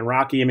sandy and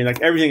rocky. I mean,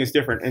 like everything is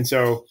different. And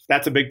so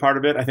that's a big part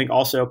of it. I think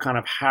also kind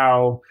of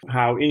how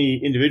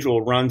any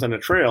individual runs on the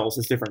trails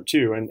is different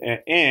too.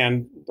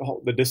 And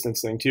the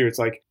distance thing too. It's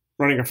like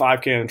running a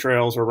 5K on the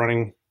trails or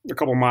running a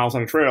couple miles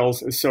on the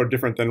trails is so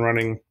different than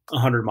running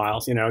 100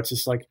 miles. It's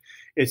just like,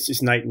 it's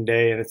just night and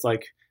day. And it's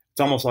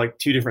almost like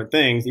two different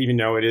things, even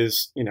though it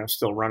is,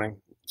 still running.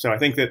 So I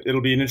think that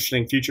it'll be an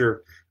interesting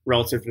future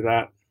relative to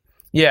that.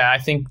 Yeah, I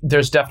think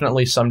there's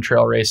definitely some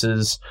trail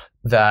races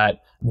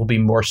that will be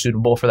more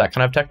suitable for that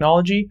kind of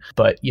technology.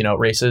 But,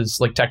 races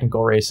like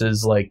technical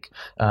races like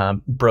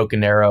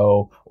Broken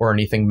Arrow or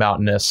anything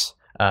mountainous.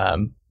 I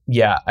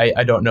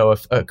don't know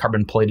if a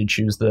carbon plated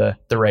shoe is the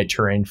right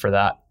terrain for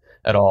that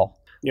at all.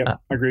 Yeah,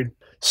 agreed.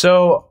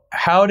 So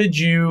how did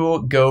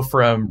you go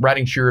from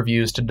writing shoe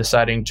reviews to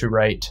deciding to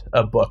write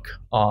a book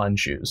on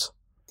shoes?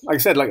 Like I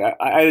said,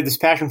 I had this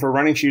passion for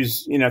running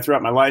shoes,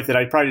 throughout my life that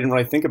I probably didn't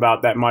really think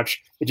about that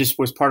much. It just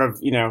was part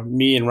of,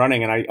 me and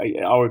running. And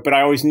I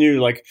always knew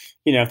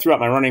throughout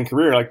my running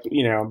career,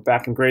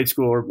 back in grade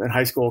school or in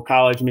high school,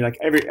 college, I mean, like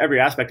every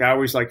aspect, I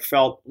always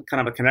felt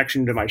kind of a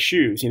connection to my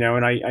shoes,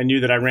 and I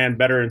knew that I ran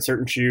better in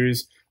certain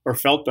shoes or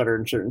felt better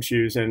in certain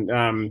shoes. And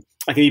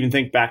I can even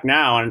think back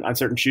now on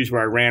certain shoes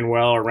where I ran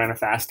well or ran a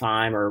fast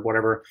time or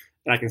whatever.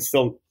 And I can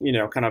still,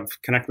 kind of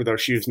connect with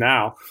those shoes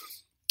now.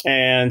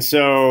 And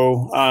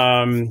so,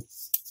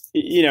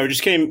 it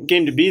just came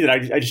to be that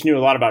I just knew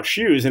a lot about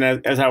shoes. And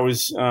as I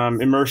was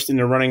immersed in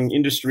the running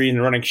industry and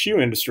the running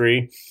shoe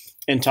industry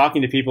and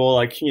talking to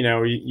people,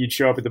 you'd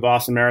show up at the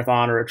Boston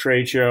Marathon or a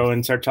trade show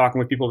and start talking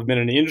with people who've been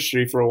in the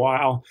industry for a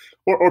while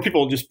or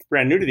people just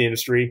brand new to the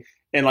industry.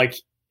 And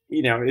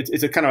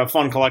it's a kind of a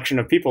fun collection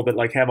of people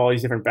that have all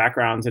these different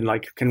backgrounds and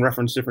can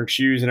reference different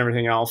shoes and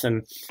everything else.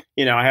 And,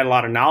 I had a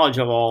lot of knowledge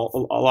of a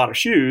lot of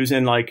shoes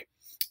and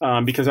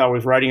because I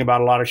was writing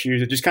about a lot of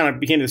shoes, it just kind of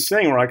became this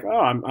thing where I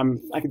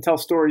can tell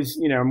stories,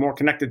 more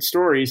connected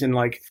stories. And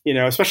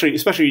especially,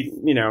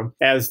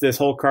 as this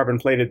whole carbon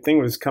plated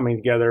thing was coming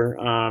together,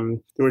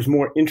 there was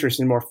more interest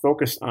and more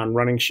focus on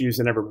running shoes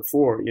than ever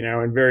before,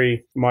 and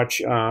very much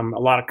a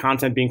lot of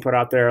content being put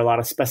out there, a lot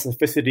of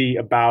specificity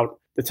about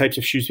the types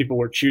of shoes people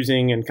were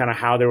choosing and kind of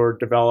how they were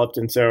developed.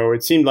 And so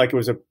it seemed like it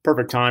was a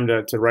perfect time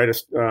to write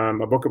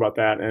a book about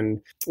that.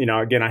 And,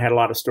 again, I had a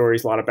lot of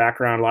stories, a lot of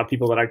background, a lot of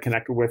people that I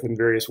connected with in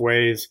various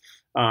ways,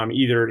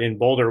 either in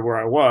Boulder where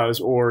I was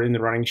or in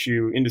the running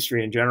shoe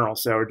industry in general.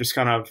 So it just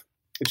kind of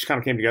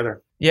came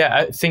together. Yeah,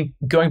 I think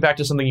going back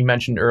to something you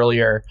mentioned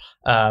earlier,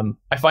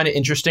 I find it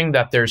interesting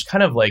that there's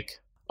kind of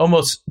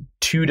almost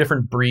two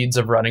different breeds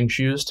of running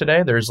shoes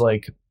today. There's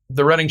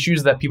the running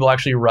shoes that people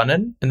actually run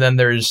in, and then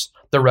there's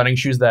the running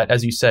shoes that,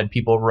 as you said,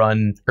 people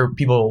run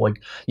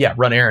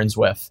errands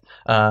with,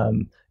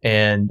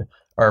 and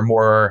are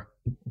more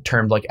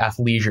termed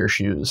athleisure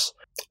shoes.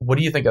 What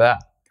do you think of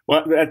that?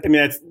 Well,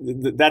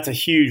 that's a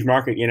huge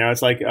market.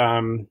 It's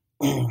and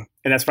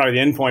that's probably the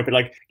end point.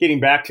 But getting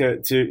back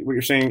to what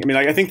you're saying,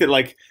 I think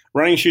that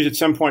running shoes at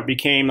some point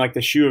became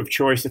the shoe of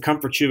choice, the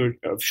comfort shoe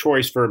of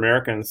choice for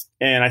Americans.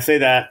 And I say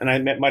that, and I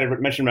might have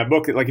mentioned in my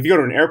book that if you go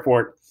to an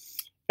airport,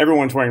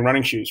 everyone's wearing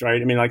running shoes,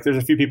 right? There's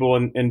a few people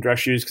in dress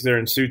shoes because they're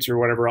in suits or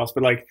whatever else,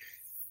 but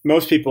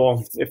most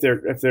people, if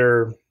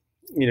they're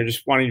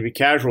just wanting to be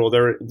casual,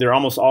 they're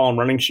almost all in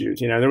running shoes.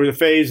 There was a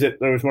phase that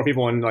there was more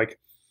people in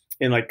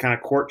kind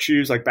of court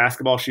shoes, like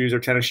basketball shoes or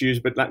tennis shoes,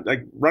 but not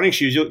running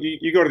shoes.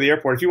 You go to the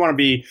airport if you want to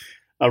be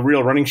a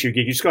real running shoe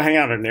geek, you just go hang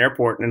out at an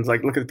airport and it's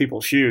like, look at the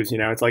people's shoes.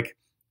 It's like,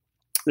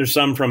 there's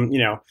some from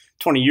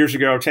 20 years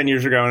ago, 10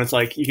 years ago, and it's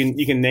like you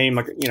can name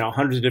like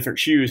hundreds of different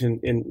shoes in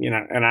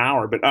an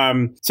hour. But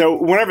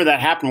so whenever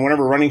that happened,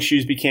 whenever running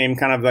shoes became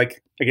kind of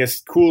like, I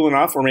guess, cool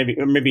enough, or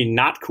maybe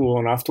not cool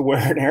enough to wear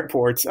at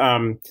airports,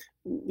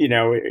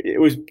 it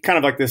was kind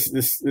of like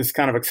this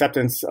kind of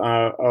acceptance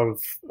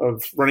of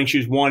running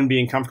shoes, one,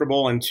 being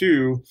comfortable, and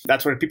two,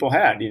 that's what people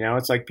had.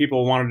 It's like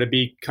people wanted to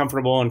be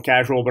comfortable and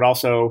casual, but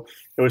also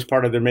it was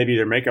part of their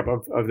makeup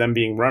of them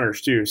being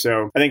runners too.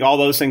 So I think all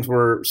those things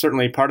were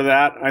certainly part of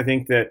that. I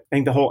think the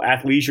whole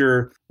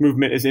athleisure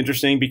movement is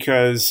interesting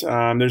because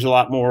there's a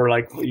lot more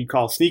like what you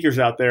call sneakers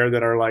out there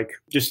that are like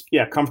just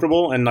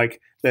comfortable, and like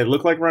they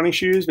look like running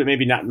shoes, but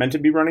maybe not meant to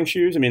be running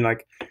shoes. I mean,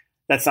 like,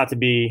 that's not to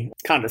be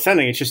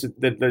condescending. It's just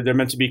that they're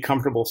meant to be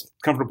comfortable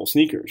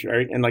sneakers,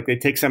 right? And like they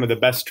take some of the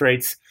best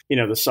traits,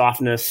 the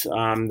softness,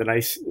 the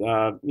nice,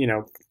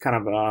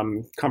 kind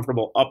of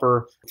comfortable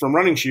upper from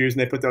running shoes,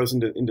 and they put those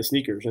into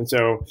sneakers. And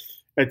so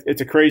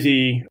it's a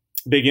crazy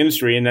big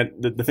industry, and that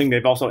the thing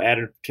they've also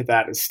added to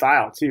that is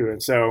style too.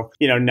 And so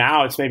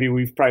now it's maybe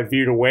we've probably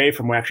veered away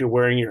from actually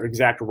wearing your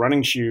exact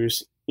running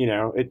shoes,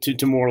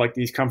 to more like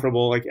these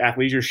comfortable like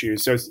athleisure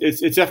shoes. So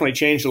it's definitely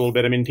changed a little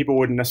bit. I mean, people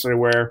wouldn't necessarily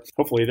wear,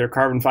 hopefully, their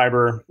carbon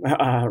fiber,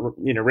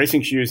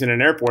 racing shoes in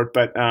an airport,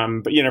 but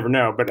you never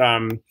know. But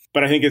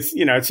I think it's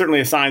certainly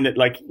a sign that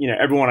like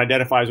everyone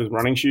identifies with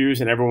running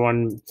shoes, and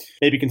everyone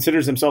maybe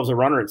considers themselves a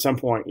runner at some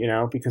point,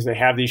 because they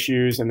have these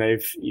shoes, and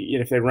they've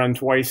if they run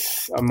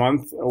twice a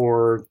month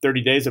or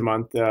 30 days a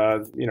month,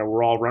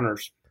 we're all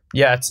runners.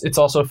 Yeah, it's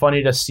also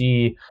funny to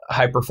see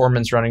high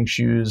performance running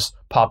shoes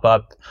pop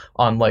up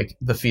on like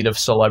the feet of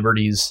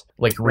celebrities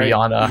like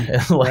Rihanna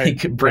and like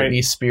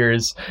Britney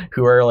Spears,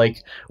 who are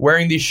like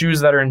wearing these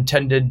shoes that are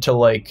intended to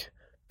like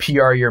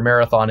PR your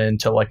marathon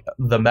into like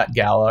the Met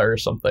Gala or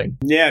something.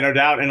 Yeah, no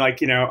doubt. And like,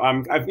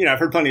 I've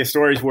heard plenty of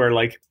stories where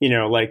like,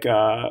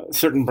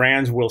 certain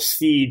brands will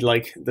seed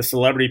like the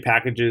celebrity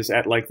packages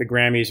at like the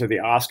Grammys or the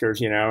Oscars,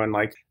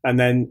 and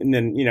then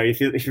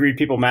if you read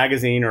People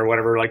magazine or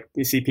whatever, like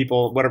you see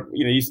people, whatever,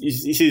 you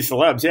see the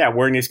celebs,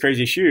 wearing these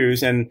crazy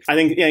shoes. And I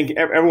think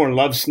everyone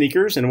loves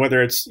sneakers, and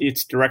whether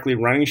it's directly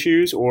running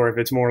shoes or if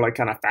it's more like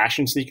kind of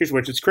fashion sneakers,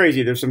 which is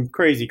crazy. There's some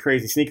crazy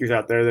sneakers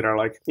out there that are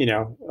like,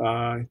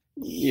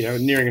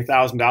 nearing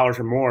 $1,000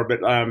 or more,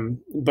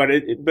 but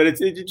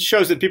it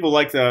shows that people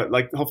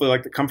hopefully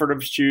like the comfort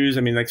of shoes.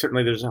 I mean, like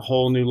certainly there's a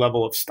whole new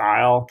level of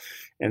style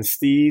and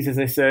steez, as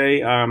they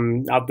say,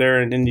 out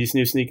there in these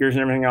new sneakers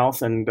and everything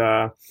else. And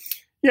I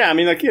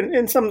mean, like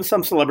in some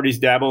celebrities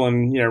dabble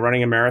in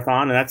running a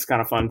marathon, and that's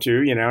kind of fun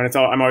too. And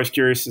I'm always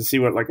curious to see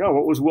what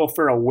was Will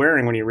Ferrell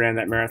wearing when he ran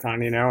that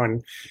marathon,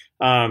 and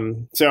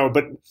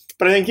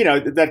but I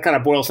think, that kind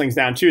of boils things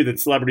down too, that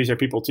celebrities are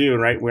people too,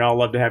 right? We all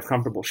love to have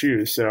comfortable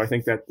shoes. So I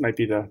think that might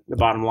be the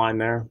bottom line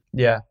there.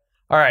 Yeah.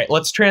 All right,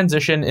 let's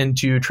transition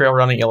into Trail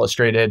Running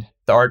Illustrated,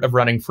 The Art of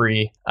Running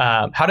Free.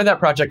 How did that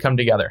project come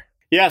together?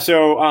 Yeah,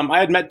 so I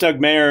had met Doug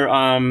Mayer.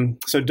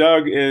 So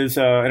Doug is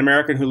an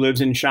American who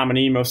lives in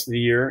Chamonix most of the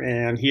year,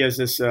 and he has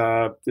this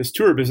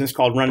tour business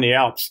called Run the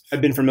Alps. I've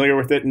been familiar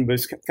with it and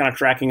was kind of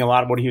tracking a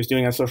lot of what he was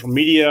doing on social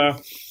media.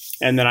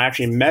 And then I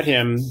actually met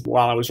him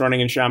while I was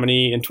running in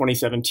Chamonix in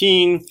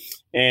 2017,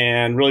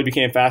 and really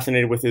became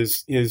fascinated with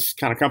his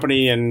kind of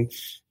company. And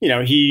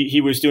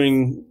he was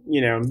doing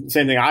the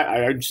same thing.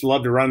 I just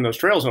love to run those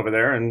trails over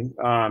there, and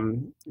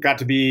got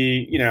to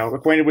be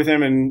acquainted with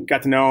him and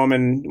got to know him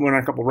and went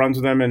on a couple runs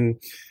with him,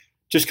 and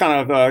just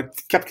kind of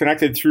kept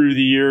connected through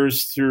the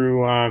years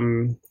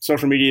through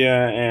social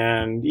media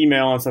and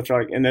email and such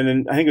like. And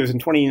then I think it was in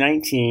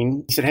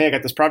 2019, he said, "Hey, I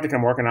got this project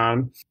I'm working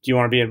on. Do you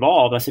want to be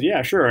involved?" I said,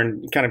 "Yeah, sure."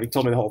 And he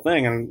told me the whole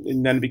thing.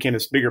 And then it became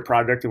this bigger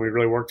project, and we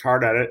really worked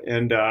hard at it.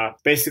 And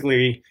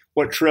basically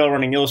what Trail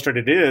Running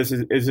Illustrated is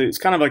it's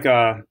kind of like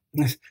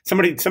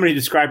somebody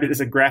described it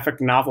as a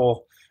graphic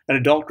novel, an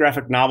adult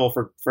graphic novel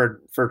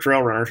for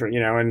trail runners,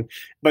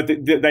 but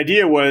the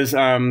idea was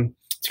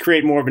to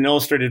create more of an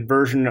illustrated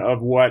version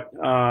of what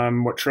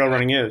trail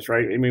running is,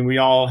 right? I mean, we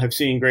all have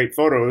seen great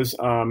photos,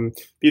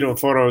 beautiful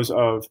photos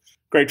of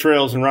great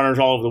trails and runners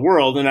all over the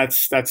world, and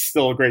that's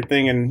still a great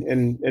thing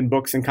in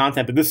books and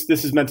content. But this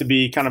is meant to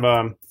be kind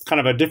of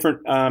a different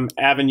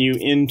avenue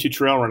into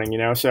trail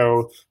running,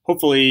 So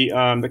hopefully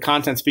the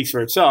content speaks for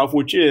itself,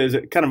 which is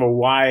kind of a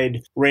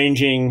wide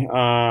ranging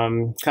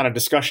kind of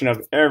discussion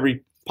of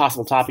every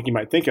possible topic you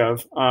might think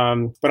of,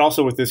 but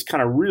also with this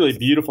kind of really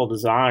beautiful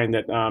design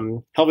that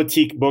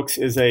Helvetique Books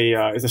is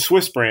a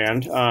Swiss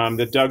brand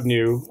that Doug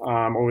knew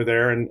over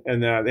there, and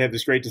they have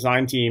this great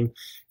design team,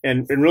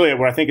 and really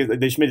what I think is that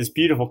they just made this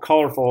beautiful,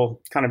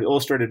 colorful kind of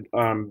illustrated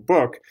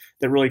book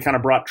that really kind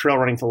of brought trail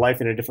running to life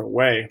in a different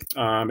way.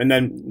 And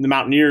then the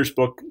Mountaineers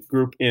book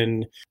group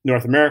in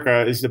North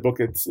America is the book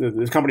that's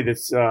the company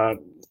that's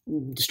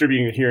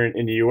distributing it here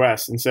in the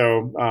U.S. And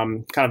so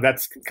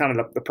that's kind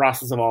of the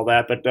process of all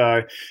that. But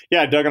Doug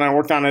and I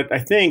worked on it, I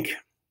think,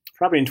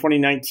 probably in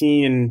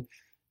 2019 and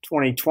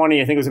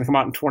 2020. I think it was going to come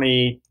out in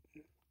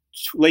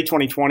late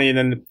 2020, and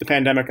then the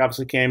pandemic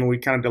obviously came, and we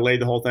kind of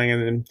delayed the whole thing,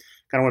 and then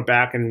kind of went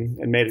back and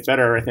made it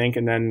better, I think.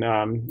 And then,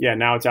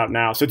 now it's out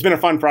now. So it's been a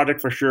fun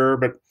project for sure.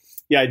 But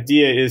the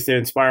idea is to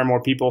inspire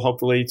more people,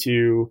 hopefully,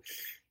 to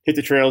hit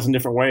the trails in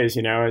different ways.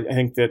 I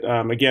think that,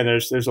 again,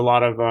 there's a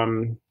lot of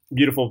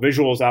beautiful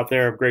visuals out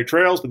there of great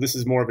trails, but this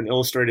is more of an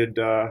illustrated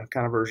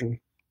kind of version.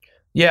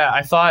 Yeah,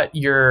 I thought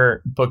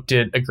your book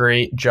did a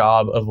great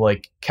job of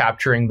like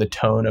capturing the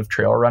tone of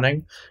trail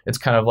running. It's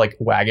kind of like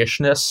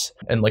waggishness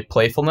and like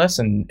playfulness,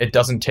 and it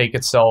doesn't take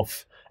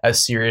itself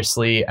as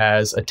seriously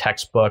as a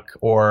textbook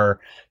or,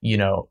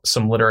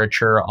 some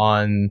literature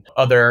on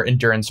other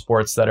endurance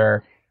sports that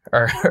are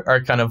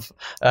kind of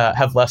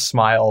have less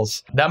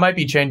smiles. That might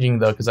be changing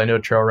though, because I know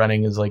trail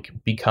running is like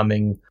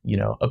becoming,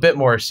 a bit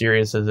more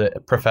serious as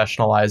it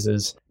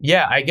professionalizes.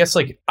 Yeah, I guess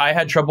like I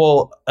had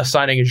trouble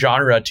assigning a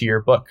genre to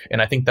your book,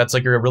 and I think that's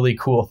like a really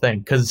cool thing,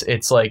 because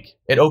it's like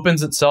it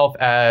opens itself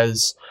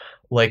as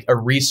like a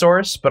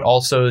resource, but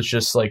also is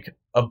just like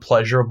a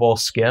pleasurable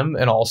skim,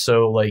 and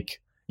also like,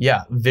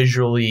 yeah,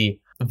 visually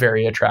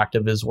very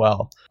attractive as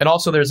well. And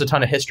also there's a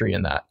ton of history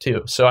in that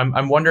too. So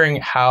I'm wondering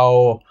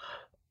how,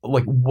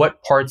 like,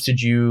 what parts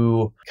did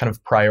you kind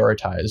of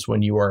prioritize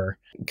when you were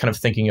kind of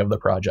thinking of the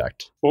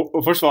project? Well,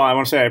 first of all, I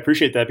want to say I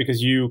appreciate that,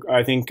 because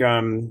I think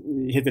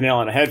hit the nail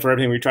on the head for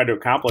everything we tried to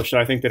accomplish. So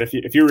I think that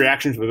if your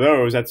reactions were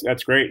those,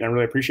 that's great, and I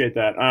really appreciate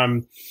that.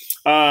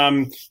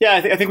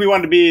 I think we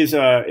wanted to be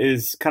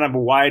as kind of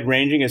wide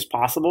ranging as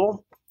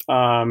possible.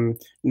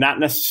 Not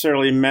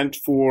necessarily meant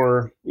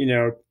for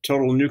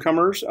total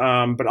newcomers,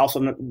 but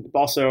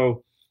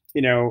also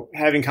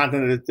having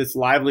content that's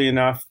lively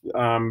enough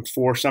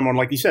for someone,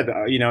 like you said,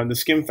 the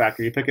skim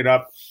factor. You pick it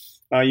up,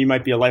 you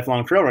might be a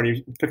lifelong trail runner.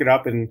 You pick it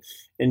up and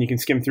you can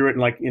skim through it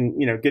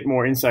and get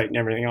more insight and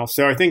everything else.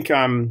 So I think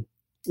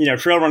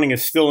trail running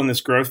is still in this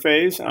growth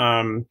phase.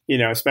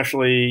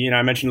 Especially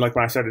I mentioned like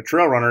when I started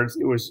trail runners,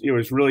 it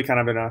was really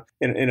kind of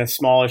in a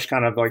smallish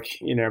kind of like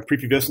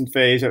prepubescent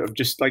phase of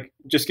just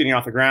getting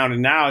off the ground.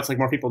 And now it's like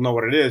more people know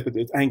what it is. But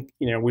I think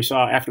we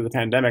saw after the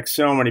pandemic,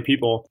 so many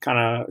people kind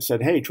of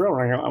said, "Hey, trail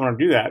running, I want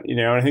to do that." And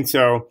I think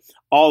so.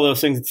 All those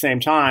things at the same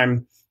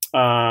time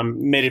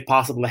made it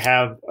possible to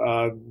have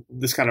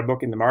this kind of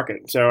book in the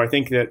market. So I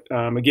think that,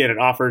 again, it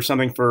offers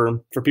something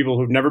for people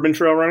who've never been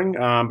trail running,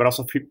 but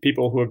also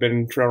people who have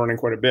been trail running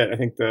quite a bit. I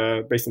think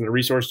based on the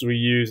resources we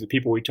use, the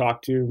people we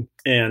talk to,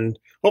 and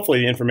hopefully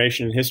the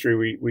information and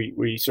history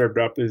we served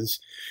up is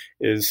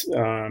it's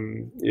a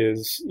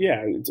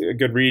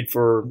good read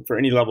for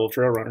any level of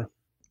trail runner.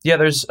 Yeah,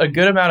 there's a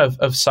good amount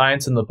of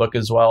science in the book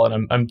as well.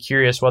 And I'm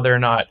curious whether or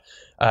not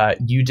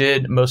you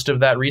did most of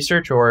that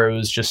research, or it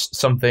was just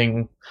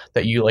something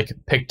that you like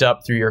picked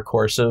up through your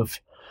course of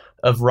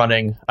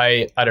running.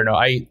 I don't know.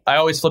 I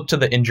always flip to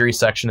the injury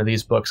section of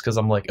these books, because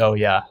I'm like, oh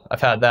yeah, I've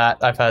had that.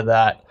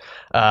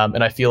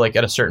 And I feel like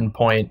at a certain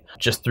point,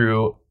 just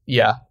through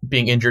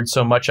being injured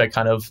so much,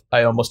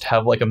 I almost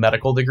have like a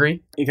medical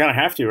degree. You kind of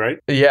have to, right?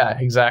 Yeah,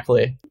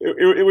 exactly.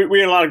 We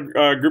had a lot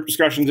of group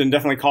discussions, and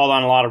definitely called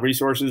on a lot of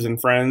resources and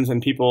friends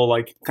and people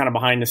like kind of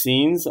behind the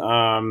scenes.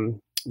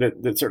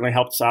 That certainly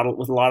helped us out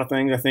with a lot of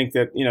things. I think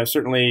that,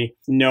 certainly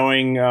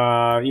knowing,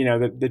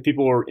 that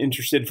people were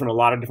interested from a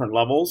lot of different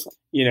levels,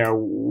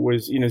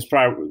 was, is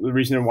probably the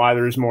reason why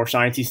there's more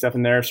sciencey stuff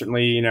in there.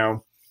 Certainly,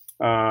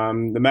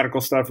 the medical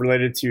stuff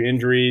related to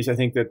injuries. I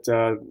think that,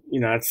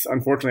 that's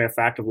unfortunately a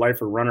fact of life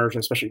for runners,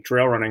 especially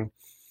trail running.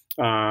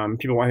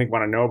 People, I think,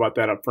 want to know about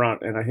that up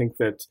front. And I think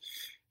that,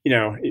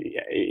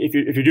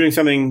 if you're doing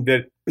something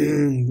that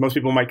most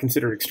people might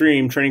consider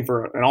extreme, training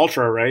for an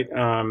ultra, right?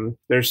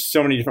 There's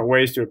so many different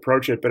ways to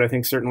approach it, but I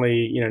think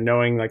certainly,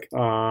 knowing like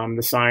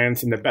the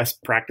science and the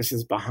best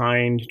practices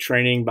behind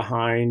training,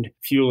 behind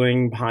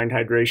fueling, behind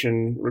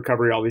hydration,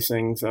 recovery, all these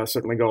things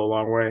certainly go a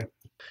long way.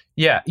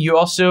 Yeah, you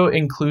also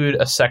include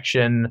a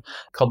section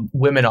called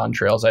Women on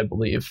Trails, I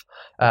believe.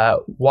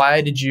 Why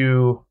did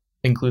you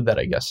include that,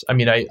 I guess? I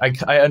mean,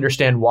 I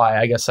understand why.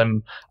 I guess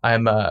I'm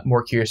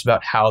more curious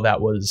about how that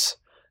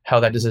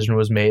decision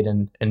was made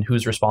and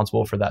who's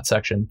responsible for that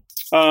section.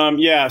 So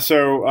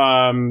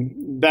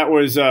that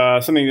was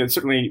something that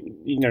certainly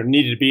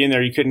needed to be in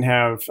there. You couldn't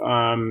have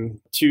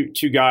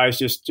two guys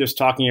just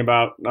talking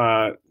about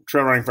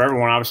trail running for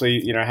everyone.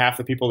 Obviously, half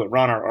the people that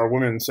run are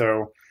women,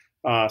 so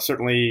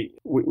certainly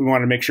we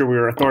wanted to make sure we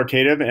were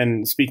authoritative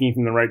and speaking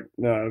from the right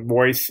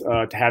voice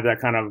to have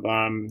that kind of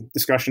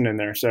discussion in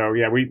there. So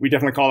yeah, we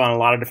definitely called on a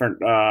lot of different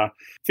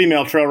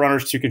female trail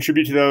runners to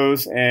contribute to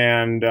those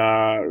and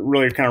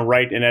really kind of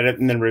write and edit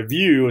and then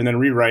review and then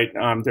rewrite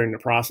during the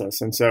process.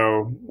 And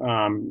so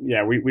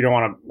we don't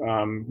want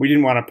to we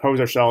didn't want to pose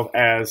ourselves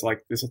as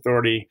like this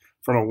authority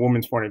from a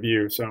woman's point of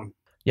view. So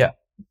yeah,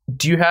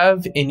 do you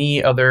have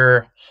any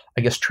other,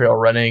 I guess, trail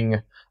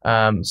running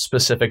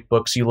specific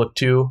books you look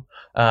to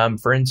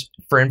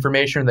for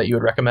information that you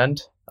would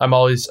recommend?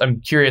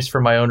 I'm curious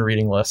for my own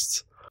reading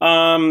lists.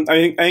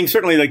 I think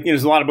certainly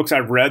there's a lot of books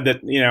I've read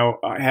that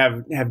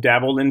have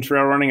dabbled in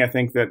trail running. I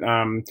think that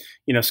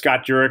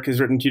Scott Jurek has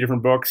written 2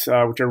 different books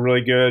which are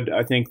really good.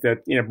 I think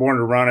that Born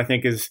to Run I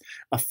think is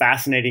a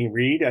fascinating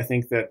read. I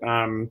think that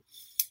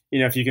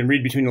if you can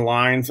read between the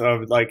lines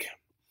of like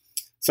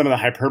some of the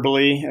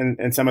hyperbole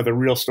and some of the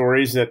real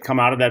stories that come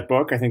out of that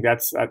book, I think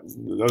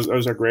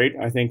those are great.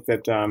 I think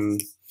that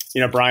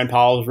Brian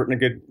Powell has written a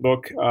good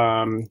book.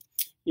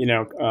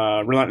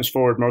 Relentless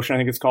Forward Motion, I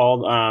think it's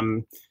called.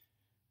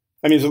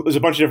 There's a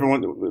bunch of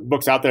different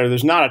books out there.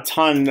 There's not a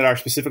ton that are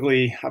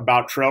specifically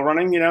about trail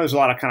running. There's a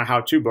lot of kind of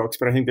how-to books,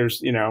 but I think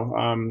there's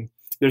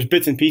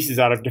bits and pieces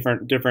out of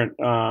different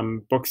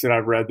books that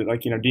I've read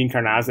that Dean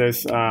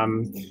Karnazes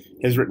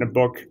has written a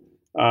book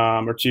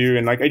or 2.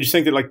 And I just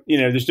think that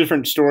there's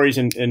different stories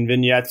and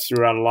vignettes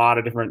throughout a lot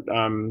of different,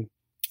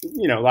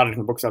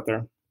 books out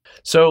there.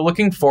 So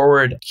looking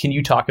forward, can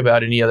you talk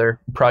about any other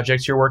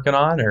projects you're working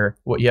on or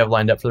what you have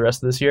lined up for the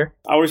rest of this year?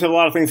 I always have a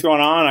lot of things going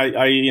on.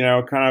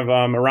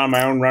 Around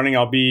my own running,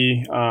 I'll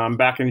be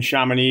back in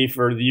Chamonix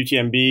for the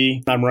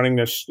UTMB. I'm running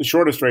the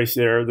shortest race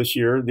there this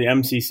year, the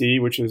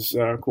MCC, which is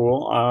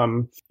cool.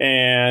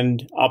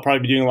 And I'll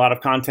probably be doing a lot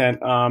of content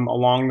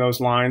along those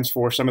lines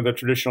for some of the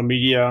traditional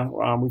media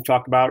we've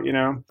talked about.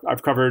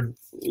 I've covered,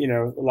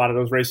 a lot of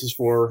those races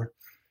for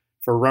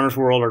Runner's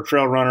World or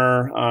Trail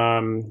Runner,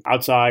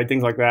 Outside,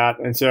 things like that.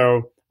 And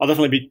so I'll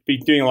definitely be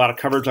doing a lot of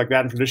coverage like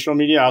that in traditional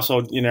media. I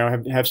also,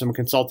 have some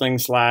consulting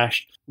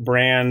 /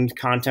 brand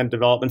content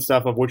development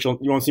stuff of which you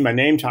won't see my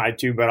name tied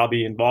to, but I'll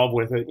be involved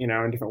with it, in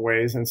different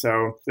ways. And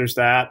so there's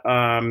that.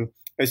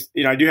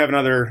 I do have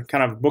another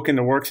kind of book in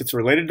the works that's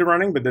related to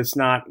running, but it's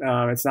not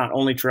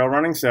only trail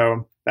running.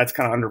 So that's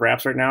kind of under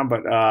wraps right now,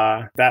 but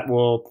that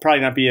will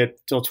probably not be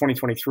until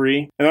 2023.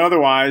 And then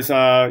otherwise,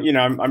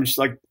 I'm just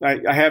I'm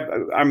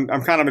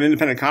kind of an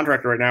independent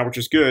contractor right now, which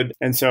is good.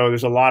 And so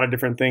there's a lot of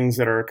different things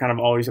that are kind of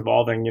always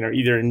evolving,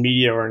 either in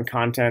media or in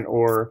content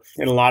or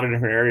in a lot of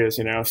different areas,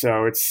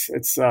 So it's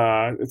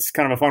kind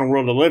of a fun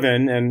world to live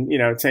in. And,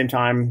 at the same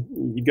time,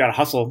 you've got to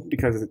hustle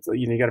because it's,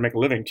 you got to make a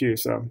living too.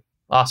 So.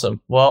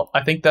 Awesome. Well,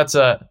 I think that's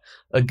a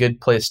good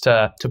place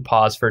to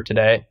pause for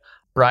today.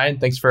 Brian,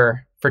 thanks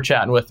for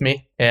chatting with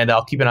me, and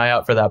I'll keep an eye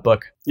out for that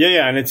book.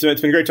 Yeah, and it's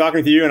been great talking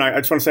with you. And I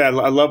just want to say I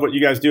love what you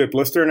guys do at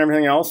Blister and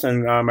everything else.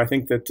 And I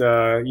think that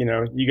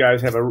you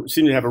guys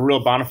seem to have a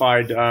real bona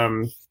fide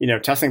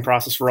testing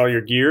process for all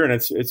your gear. And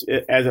it's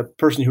as a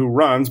person who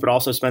runs, but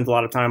also spends a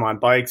lot of time on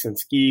bikes and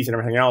skis and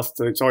everything else.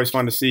 So it's always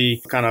fun to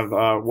see kind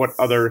of what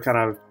other kind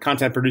of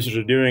content producers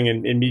are doing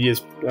and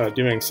media's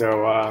doing.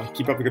 So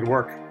keep up the good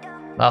work.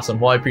 Awesome.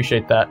 Well, I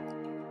appreciate that.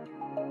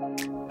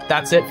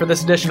 That's it for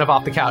this edition of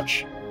Off the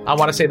Couch. I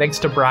want to say thanks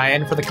to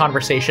Brian for the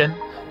conversation.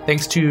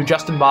 Thanks to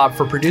Justin Bob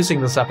for producing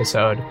this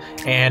episode.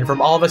 And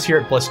from all of us here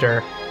at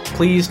Blister,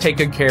 please take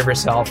good care of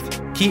yourself,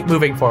 keep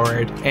moving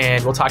forward,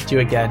 and we'll talk to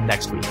you again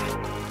next week.